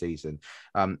Bridges pre-season.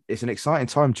 It's an exciting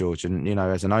time, George. And,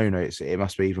 as an owner, it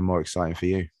must be even more exciting for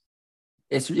you.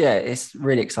 It's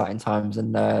really exciting times.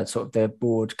 And sort of the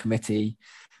board committee,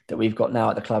 that we've got now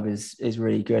at the club is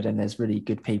really good, and there's really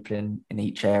good people in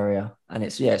each area, and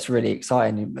it's really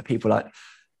exciting. People like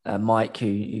Mike,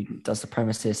 who does the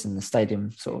premises and the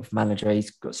stadium sort of manager,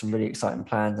 he's got some really exciting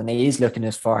plans, and he is looking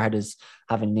as far ahead as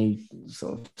having new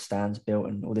sort of stands built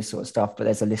and all this sort of stuff. But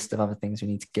there's a list of other things we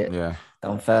need to get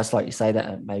done first, like you say,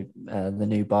 that maybe the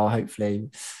new bar, hopefully.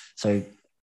 So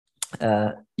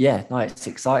it's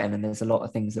exciting, and there's a lot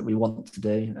of things that we want to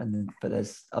do, but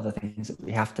there's other things that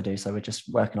we have to do. So we're just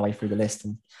working our way through the list,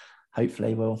 and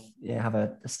hopefully we'll have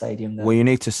a stadium there. Well, you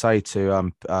need to say to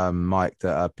Mike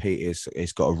that Pete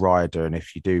is got a rider, and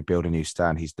if you do build a new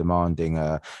stand, he's demanding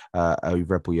a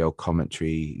Rebel Yell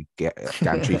commentary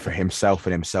gantry for himself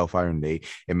and himself only.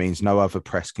 It means no other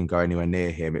press can go anywhere near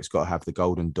him. It's got to have the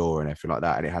golden door and everything like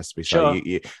that, and it has to be so.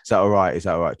 Is that all right? Is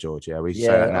that all right, George? Yeah, we say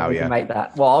that now. We can make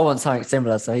that. Well, I want something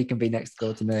similar, so he can be next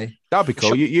door to me. That'd be cool.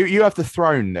 Sure. You have the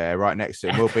throne there right next to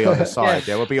him. We'll be on the side.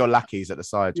 We'll be your lackeys at the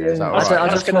side. Is that all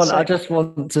right? I just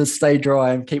want to stay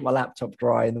dry and keep my laptop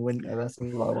dry in the winter. That's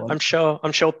all I want.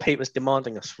 I'm sure Pete was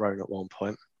demanding a throne at one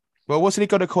point. Well, wasn't he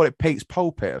going to call it Pete's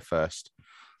pulpit at first?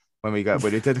 When he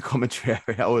did the commentary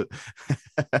area.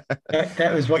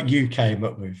 that was what you came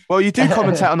up with. Well, you do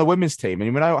commentate on the women's team,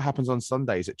 and you know what happens on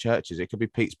Sundays at churches. It could be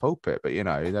Pete's pulpit, but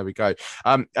there we go.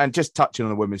 And just touching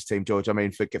on the women's team, George. I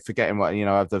mean, forgetting what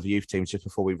of the youth teams. Just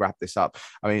before we wrap this up,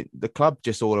 I mean, the club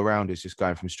just all around is just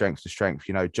going from strength to strength.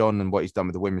 John and what he's done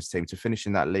with the women's team to finish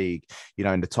in that league.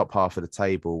 In the top half of the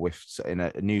table in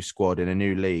a new squad in a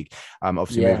new league.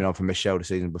 Obviously moving on from Michelle the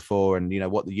season before, and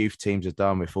what the youth teams have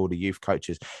done with all the youth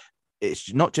coaches.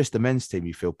 It's not just the men's team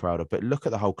you feel proud of, but look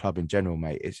at the whole club in general,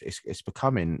 mate. It's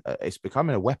becoming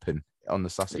a weapon on the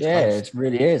Sussex coast. It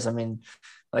really is. I mean,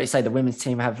 like you say, the women's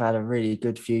team have had a really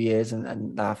good few years,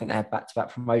 and I think they had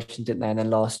back-to-back promotions, didn't they? And then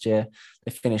last year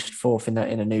they finished fourth in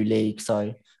a new league.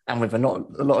 So, and with a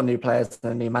lot of new players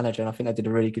and a new manager, and I think they did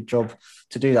a really good job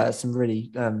to do that. There's some really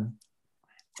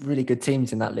good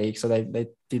teams in that league, so they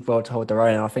did well to hold their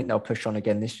own, and I think they'll push on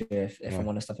again this year. If I'm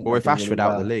honest, I think. Well, with Ashford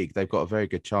out of the league, they've got a very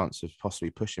good chance of possibly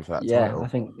pushing for that title. I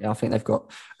think they've got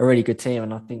a really good team,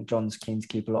 and I think John's keen to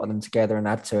keep a lot of them together and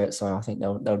add to it. So I think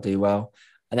they'll do well.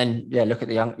 And then look at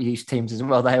the young youth teams as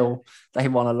well. They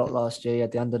won a lot last year. You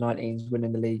had the under-19s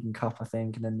winning the league and cup, I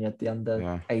think, and then you had the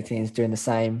under-18s doing the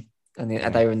same. And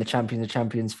they were in the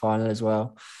Champions final as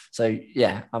well. So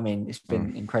I mean, it's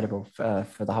been incredible for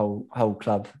the whole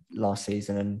club last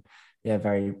season, and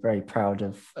very, very proud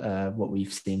of what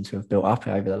we've seen to have built up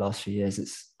over the last few years.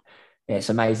 It's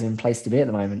an amazing place to be at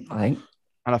the moment, I think.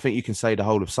 And I think you can say the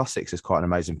whole of Sussex is quite an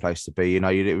amazing place to be.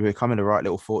 You're becoming the right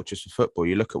little fortress for football.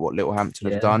 You look at what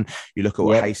Littlehampton have done. You look at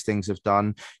what Hastings have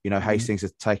done. Hastings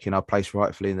have taken our place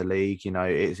rightfully in the league.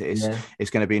 It's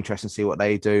going to be interesting to see what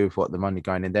they do with what the money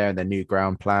going in there and their new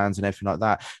ground plans and everything like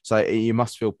that. So you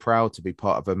must feel proud to be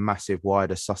part of a massive,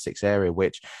 wider Sussex area,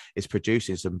 which is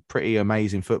producing some pretty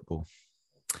amazing football.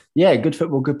 Yeah, good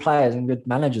football, good players and good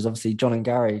managers. Obviously, John and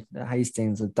Gary at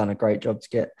Hastings have done a great job to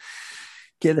get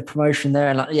the promotion there,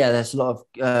 and there's a lot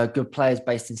of good players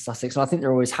based in Sussex, and I think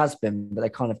there always has been, but they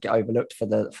kind of get overlooked for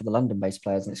the London-based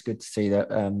players, and it's good to see that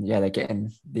they're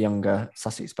getting the younger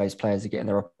Sussex-based players are getting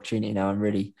their opportunity now and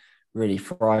really, really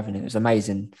thriving. It was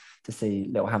amazing to see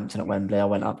Littlehampton at Wembley. I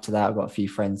went up to that. I've got a few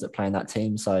friends that play in that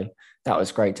team, so that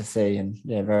was great to see, and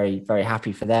very, very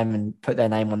happy for them and put their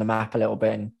name on the map a little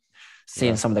bit. And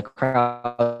seeing some of the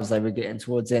crowds they were getting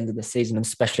towards the end of the season, and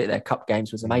especially at their cup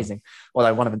games, was amazing.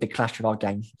 Although one of them did clash with our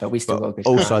game, but we still got a good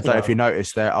crowd. Also, I don't know if you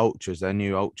noticed, their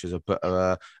new ultras have put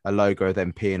a logo of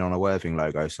them peeing on a Worthing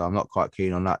logo, so I'm not quite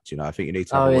keen on that. I think you need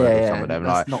to have a word with some of them.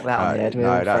 Let's knock that on the head.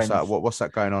 No, that's what's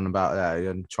that going on about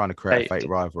there? And trying to create a fake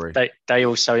rivalry. They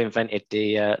also invented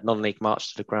the non-league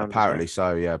march to the ground. Apparently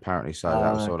so. That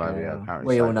was all over. Yeah,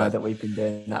 apparently. We all know that we've been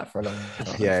doing that for a long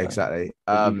time. Yeah, exactly.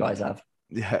 You guys have.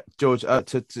 Yeah, George,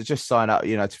 to just sign up,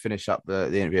 to finish up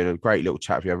the interview, a great little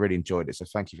chat with you. I really enjoyed it. So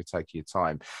thank you for taking your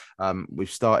time. We've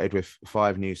started with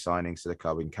 5 new signings to the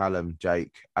club in Callum,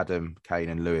 Jake, Adam, Kane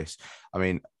and Lewis. I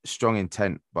mean, strong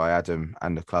intent by Adam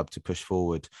and the club to push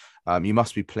forward. You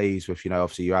must be pleased with,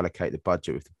 obviously you allocate the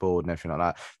budget with the board and everything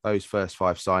like that. Those first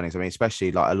 5 signings, I mean,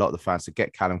 especially like a lot of the fans, to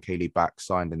get Callum Keeley back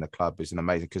signed in the club is an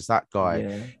amazing, because that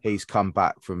guy, he's come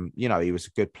back from, he was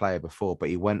a good player before, but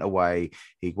he went away,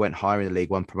 he went higher in the league,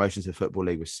 won promotion to the Football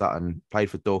League with Sutton, played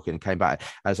for Dorking and came back.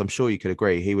 As I'm sure you could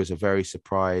agree, he was a very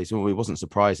surprise. Well, it wasn't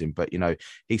surprising, but,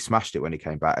 he smashed it when he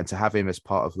came back. And to have him as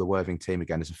part of the Worthing team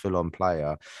again as a full-on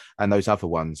player, and those other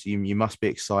ones, you must be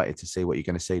excited to see what you're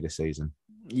going to see this season.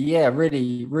 Yeah,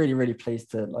 really, really, really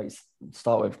pleased to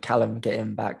start with Callum, get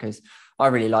him back, because I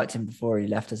really liked him before he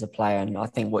left as a player, and I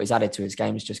think what he's added to his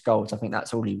game is just goals. I think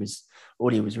that's all he all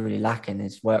he was really lacking.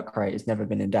 His work rate has never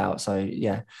been in doubt. So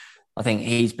yeah, I think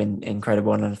he's been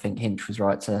incredible, and I think Hinch was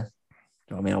right to.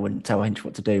 I mean, I wouldn't tell Hinch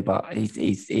what to do, but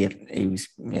he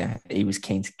was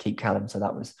keen to keep Callum, so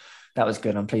that was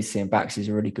good. I'm pleased to see him back. He's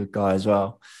a really good guy as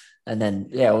well. And then,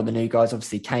 all the new guys,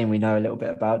 obviously Kane, we know a little bit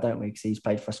about, don't we? Because he's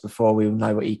played for us before. We all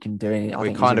know what he can do. And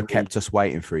he kind of kept us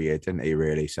waiting for a year, didn't he?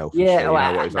 Really selfishly. Yeah,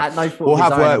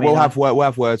 we'll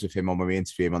have words with him when we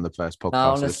interview him on the first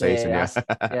podcast of the season.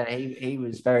 Yeah, he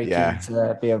was very keen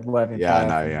to be a Worthing player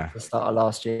at the start of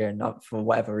last year, and for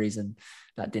whatever reason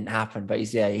that didn't happen. But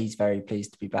he's very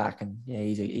pleased to be back, and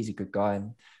he's a good guy,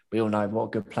 and we all know what a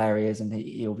good player he is, and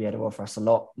he'll be able to offer us a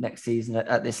lot next season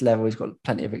at this level. He's got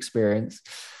plenty of experience.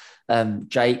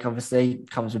 Jake obviously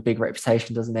comes with big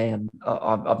reputation, doesn't he? And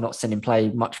I've not seen him play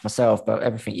much myself, but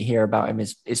everything you hear about him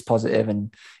is positive,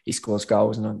 and he scores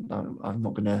goals. And I'm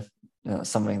not going to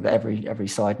something that every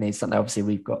side needs. Something. Obviously,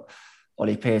 we've got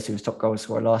Ollie Pearce, who was top goal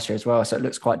scorer last year as well. So it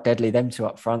looks quite deadly. Them two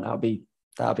up front, that'll be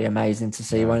amazing to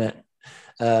see, won't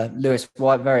it? Lewis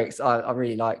White, very excited. I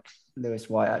really like Lewis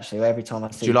White, actually. Every time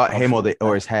I see, do you like him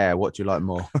or his hair? What do you like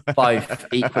more? Both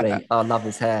equally. I love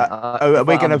his hair. Are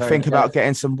we going to think about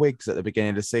getting some wigs at the beginning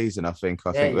of the season? I think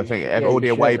all the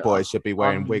away boys should be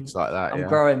wearing wigs like that. I'm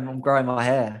growing my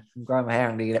hair. I'm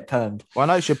going to get it permed. Well,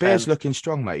 I know your beard's looking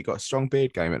strong, mate. You've got a strong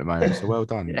beard game at the moment, so well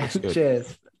done.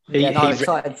 Cheers. I'm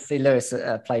excited to see Lewis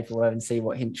play for Worthing and see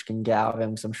what Hinch can get out of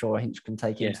him, because I'm sure Hinch can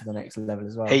take him to the next level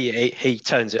as well. He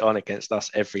turns it on against us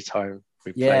every time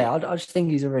we play. I just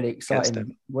think he's a really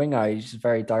exciting winger. He's just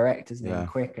very direct, isn't he? And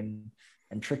quick and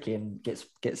tricky, and gets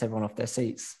everyone off their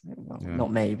seats. Well,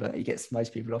 not me, but he gets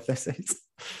most people off their seats.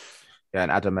 Yeah,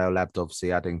 and Adam El Labd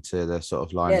obviously adding to the sort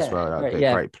of line as well.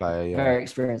 Great player. Yeah. Very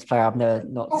experienced player. I've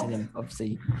not seen him,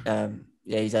 obviously.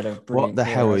 He's had a brilliant. What the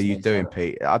hell are you doing,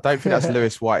 Pete? I don't think that's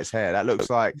Lewis White's hair. That looks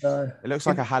like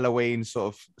a Halloween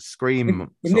sort of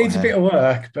scream. It needs a bit of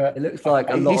work, but it looks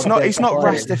like a lot. He's not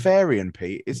Rastafarian,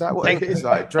 Pete. Is that what it is?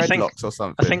 Like dreadlocks or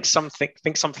something? I think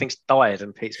something's died,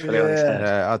 and Pete's put it on his head.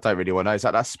 Yeah, I don't really want to know. Is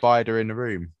that spider in the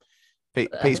room?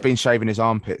 Pete's been shaving his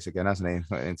armpits again, hasn't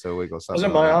he? Into a wig or something.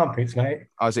 Wasn't my armpits, mate.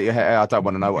 Oh, is it your hair? I don't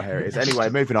want to know what hair it is. Anyway,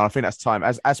 moving on. I think that's time.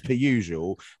 As per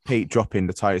usual, Pete dropping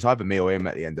the tone. It's either me or him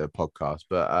at the end of the podcast.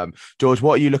 But George,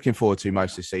 what are you looking forward to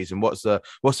most this season? What's the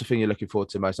thing you're looking forward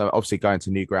to most? Obviously going to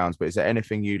new grounds, but is there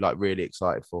anything you really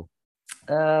excited for?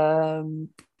 Going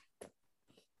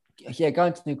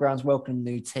to new grounds, welcoming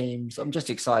new teams. I'm just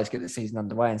excited to get the season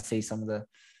underway and see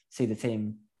the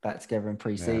team back together in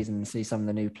pre-season and see some of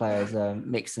the new players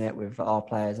mixing it with our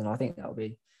players, and I think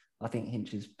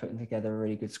Hinch is putting together a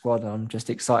really good squad. I'm just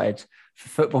excited for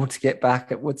football to get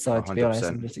back at Woodside. 100%. To be honest,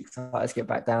 I'm just excited to get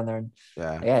back down there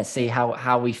and see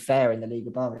how we fare in the league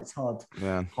above. It's hard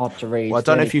to read. Well, I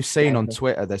don't know if you've seen on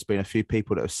Twitter, there's been a few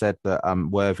people that have said that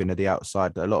Worthing are the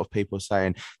outside. That a lot of people are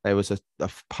saying there was a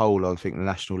poll, I think the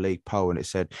National League poll, and it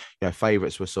said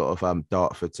favourites were sort of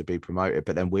Dartford to be promoted,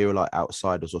 but then we were like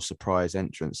outsiders or surprise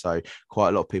entrants. So quite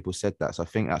a lot of people said that. So I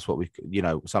think that's what we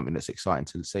something that's exciting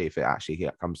to see if it actually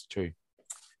comes true.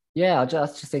 Yeah, I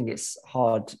just think it's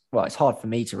hard. Well, it's hard for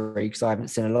me to read because I haven't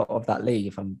seen a lot of that league,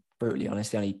 if I'm brutally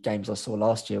honest. The only games I saw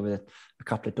last year were a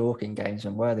couple of Dorking games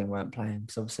when Worthing weren't playing.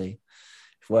 Because obviously,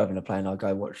 if Worthing are playing, I'll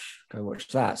go watch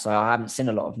that. So I haven't seen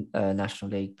a lot of National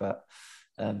League, but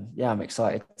I'm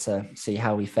excited to see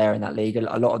how we fare in that league. A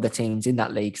lot of the teams in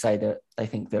that league say that they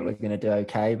think that we're going to do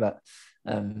okay, but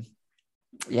I'm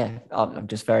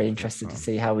just very interested to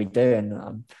see how we do, and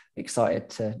I'm excited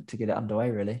to get it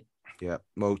underway, really. Yeah.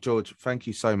 Well, George, thank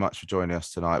you so much for joining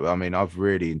us tonight. I mean, I've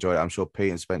really enjoyed it. I'm sure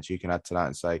Pete and Spencer, you can add to that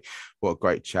and say, what a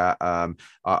great chat.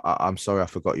 I'm sorry I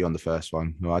forgot you on the first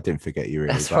one. No, I didn't forget you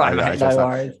really. That's right, mate. No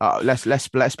worries.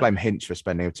 Let's blame Hinch for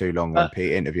spending too long when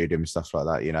Pete interviewed him and stuff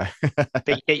like that, But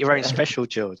you get your own special,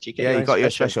 George. You got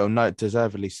your special. No,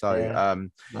 deservedly so.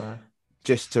 Yeah.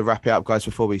 Just to wrap it up, guys,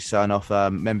 before we sign off,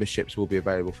 memberships will be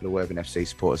available for the Worthing FC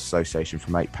Supporters Association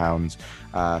from £8,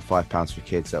 £5 for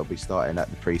kids. That'll be starting at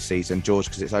the pre-season. George,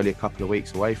 because it's only a couple of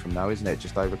weeks away from now, isn't it?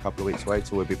 Just over a couple of weeks away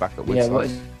till we'll be back at Woodside. Yeah, what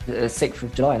is it, 6th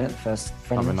of July, isn't it? The first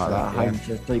friendly home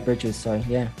to Three Bridges. So,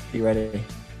 be ready.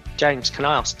 James, can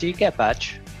I ask, do you get a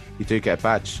badge? You do get a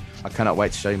badge. I cannot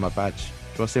wait to show you my badge. Do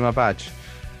you want to see my badge?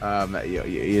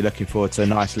 You're looking forward to a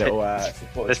nice little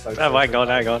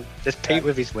hang on. Just Pete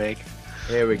with his wig.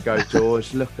 Here we go,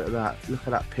 George. Look at that. Look at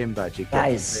that pin badge.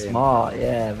 That is smart.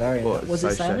 Yeah, very. Was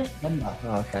it saying it? Member.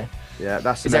 Oh, okay. Yeah,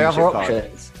 that's is there other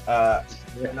options?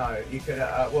 Yeah, no, you could.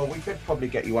 Well, we could probably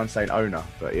get you one saying owner,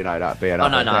 but that'd be Oh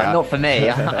another. no, not for me.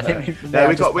 I think no,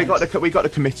 we got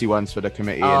the committee ones for the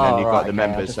committee, and then you've got the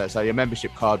members. So your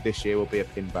membership card this year will be a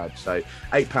pin badge. So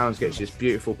 £8 gets you this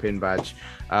beautiful pin badge.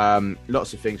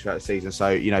 Lots of things throughout the season.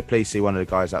 So please see one of the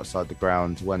guys outside the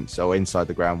ground inside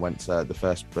the ground once the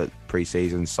first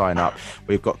pre-season. Sign up.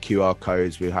 We've got QR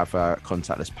codes. We have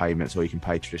contactless payments, or you can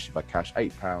pay traditionally by cash.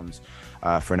 £8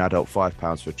 for an adult,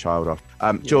 £5 for a child off.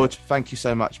 George, thank you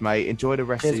so much, mate. Enjoy the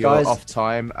rest of your off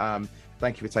time.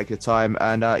 Thank you for taking the time.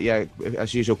 And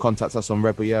as usual, contact us on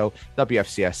Rebel Yell,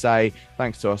 WFCSA.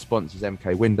 Thanks to our sponsors,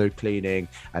 MK Window Cleaning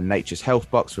and Nature's Health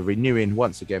Box, for renewing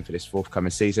once again for this forthcoming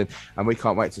season. And we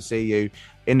can't wait to see you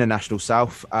in the National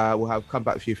South. We'll come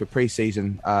back with you for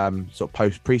pre-season,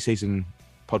 post-pre-season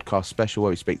podcast special, where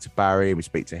we speak to Barry and we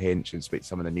speak to Hinch and speak to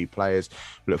some of the new players.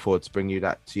 We look forward to bringing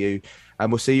that to you.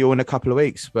 And we'll see you all in a couple of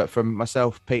weeks. But from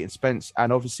myself, Pete and Spence,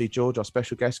 and obviously George, our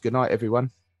special guest, good night, everyone.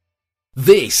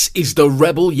 This is the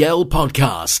Rebel Yell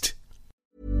Podcast.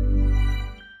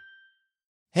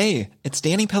 Hey, it's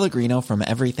Danny Pellegrino from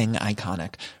Everything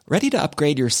Iconic. Ready to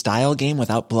upgrade your style game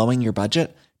without blowing your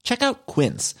budget? Check out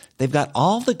Quince. They've got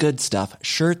all the good stuff,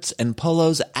 shirts and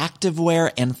polos,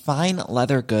 activewear, and fine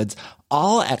leather goods,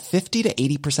 all at 50 to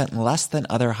 80% less than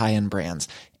other high-end brands.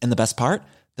 And the best part?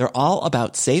 They're all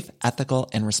about safe, ethical,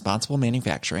 and responsible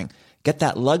manufacturing. Get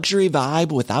that luxury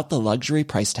vibe without the luxury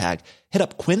price tag. Hit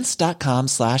up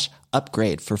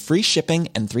quince.com/upgrade for free shipping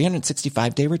and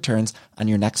 365-day returns on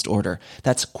your next order.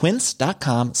 That's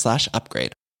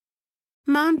quince.com/upgrade.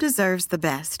 Mom deserves the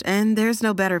best, and there's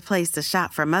no better place to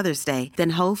shop for Mother's Day than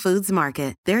Whole Foods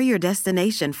Market. They're your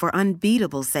destination for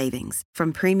unbeatable savings,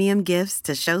 from premium gifts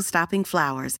to show-stopping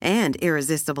flowers and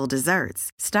irresistible desserts.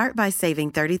 Start by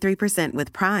saving 33%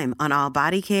 with Prime on all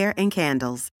body care and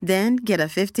candles. Then get a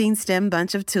 15-stem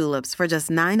bunch of tulips for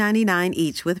just $9.99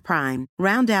 each with Prime.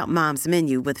 Round out Mom's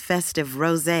menu with festive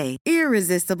rosé,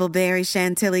 irresistible berry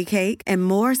chantilly cake, and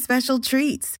more special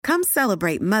treats. Come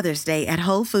celebrate Mother's Day at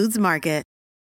Whole Foods Market.